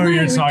 I know who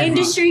you're talking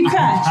industry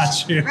about.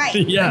 crush. Got you. Right.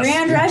 Yes.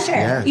 Brand Rusher.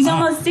 Yes. He's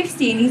almost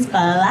 60 and he's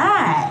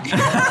fly.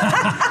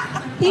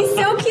 He's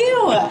so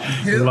cute.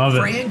 Who? Love it.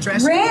 Fran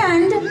Drescher?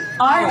 Brand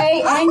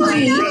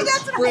R-A-N-D.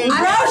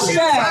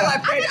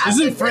 Rusher.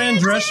 Isn't Fran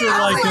Drescher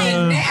like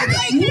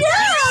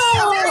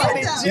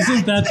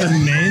Isn't that the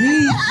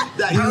nanny?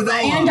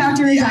 And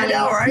Dr. Rajani. I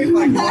know, right?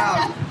 Like,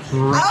 wow.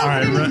 All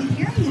right.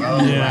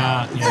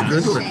 Yeah.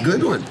 Good one.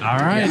 Good one. All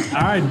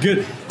right.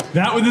 Good.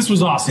 This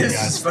was awesome, This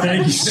guys. is fun.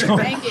 Thank you so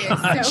much. Thank you.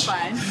 So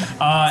fun.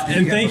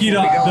 And thank you to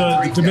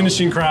the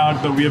diminishing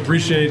crowd, but we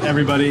appreciate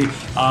everybody.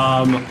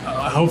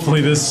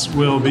 Hopefully this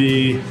will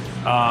be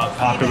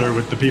popular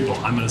with the people.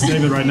 I'm going to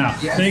save it right now.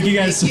 Yes, Thank you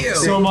guys thank you.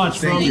 so much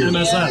from Thank you.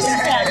 MSS.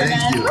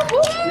 Thank you.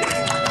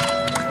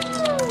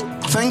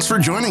 Thanks for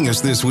joining us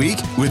this week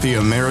with the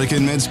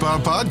American Med Spa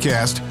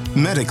Podcast,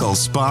 Medical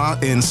Spa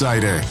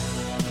Insider.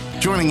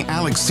 Joining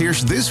Alex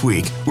Search this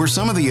week were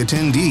some of the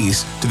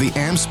attendees to the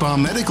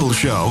AmSpa Medical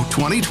Show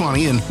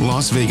 2020 in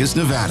Las Vegas,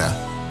 Nevada.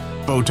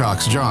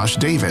 Botox Josh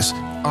Davis,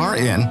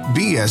 RN,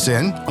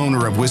 BSN,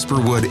 owner of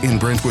Whisperwood in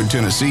Brentwood,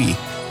 Tennessee.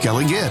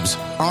 Kelly Gibbs,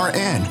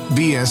 RN,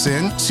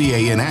 BSN,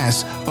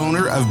 CANS,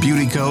 owner of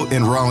Beauty Co.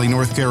 in Raleigh,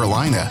 North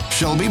Carolina.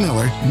 Shelby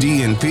Miller,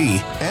 DNP,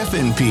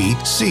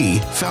 FNP, C,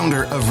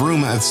 founder of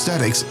Ruma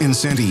Aesthetics in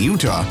Santee,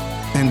 Utah.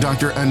 And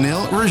Dr.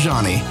 Anil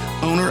Rajani,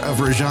 owner of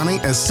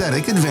Rajani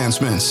Aesthetic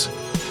Advancements.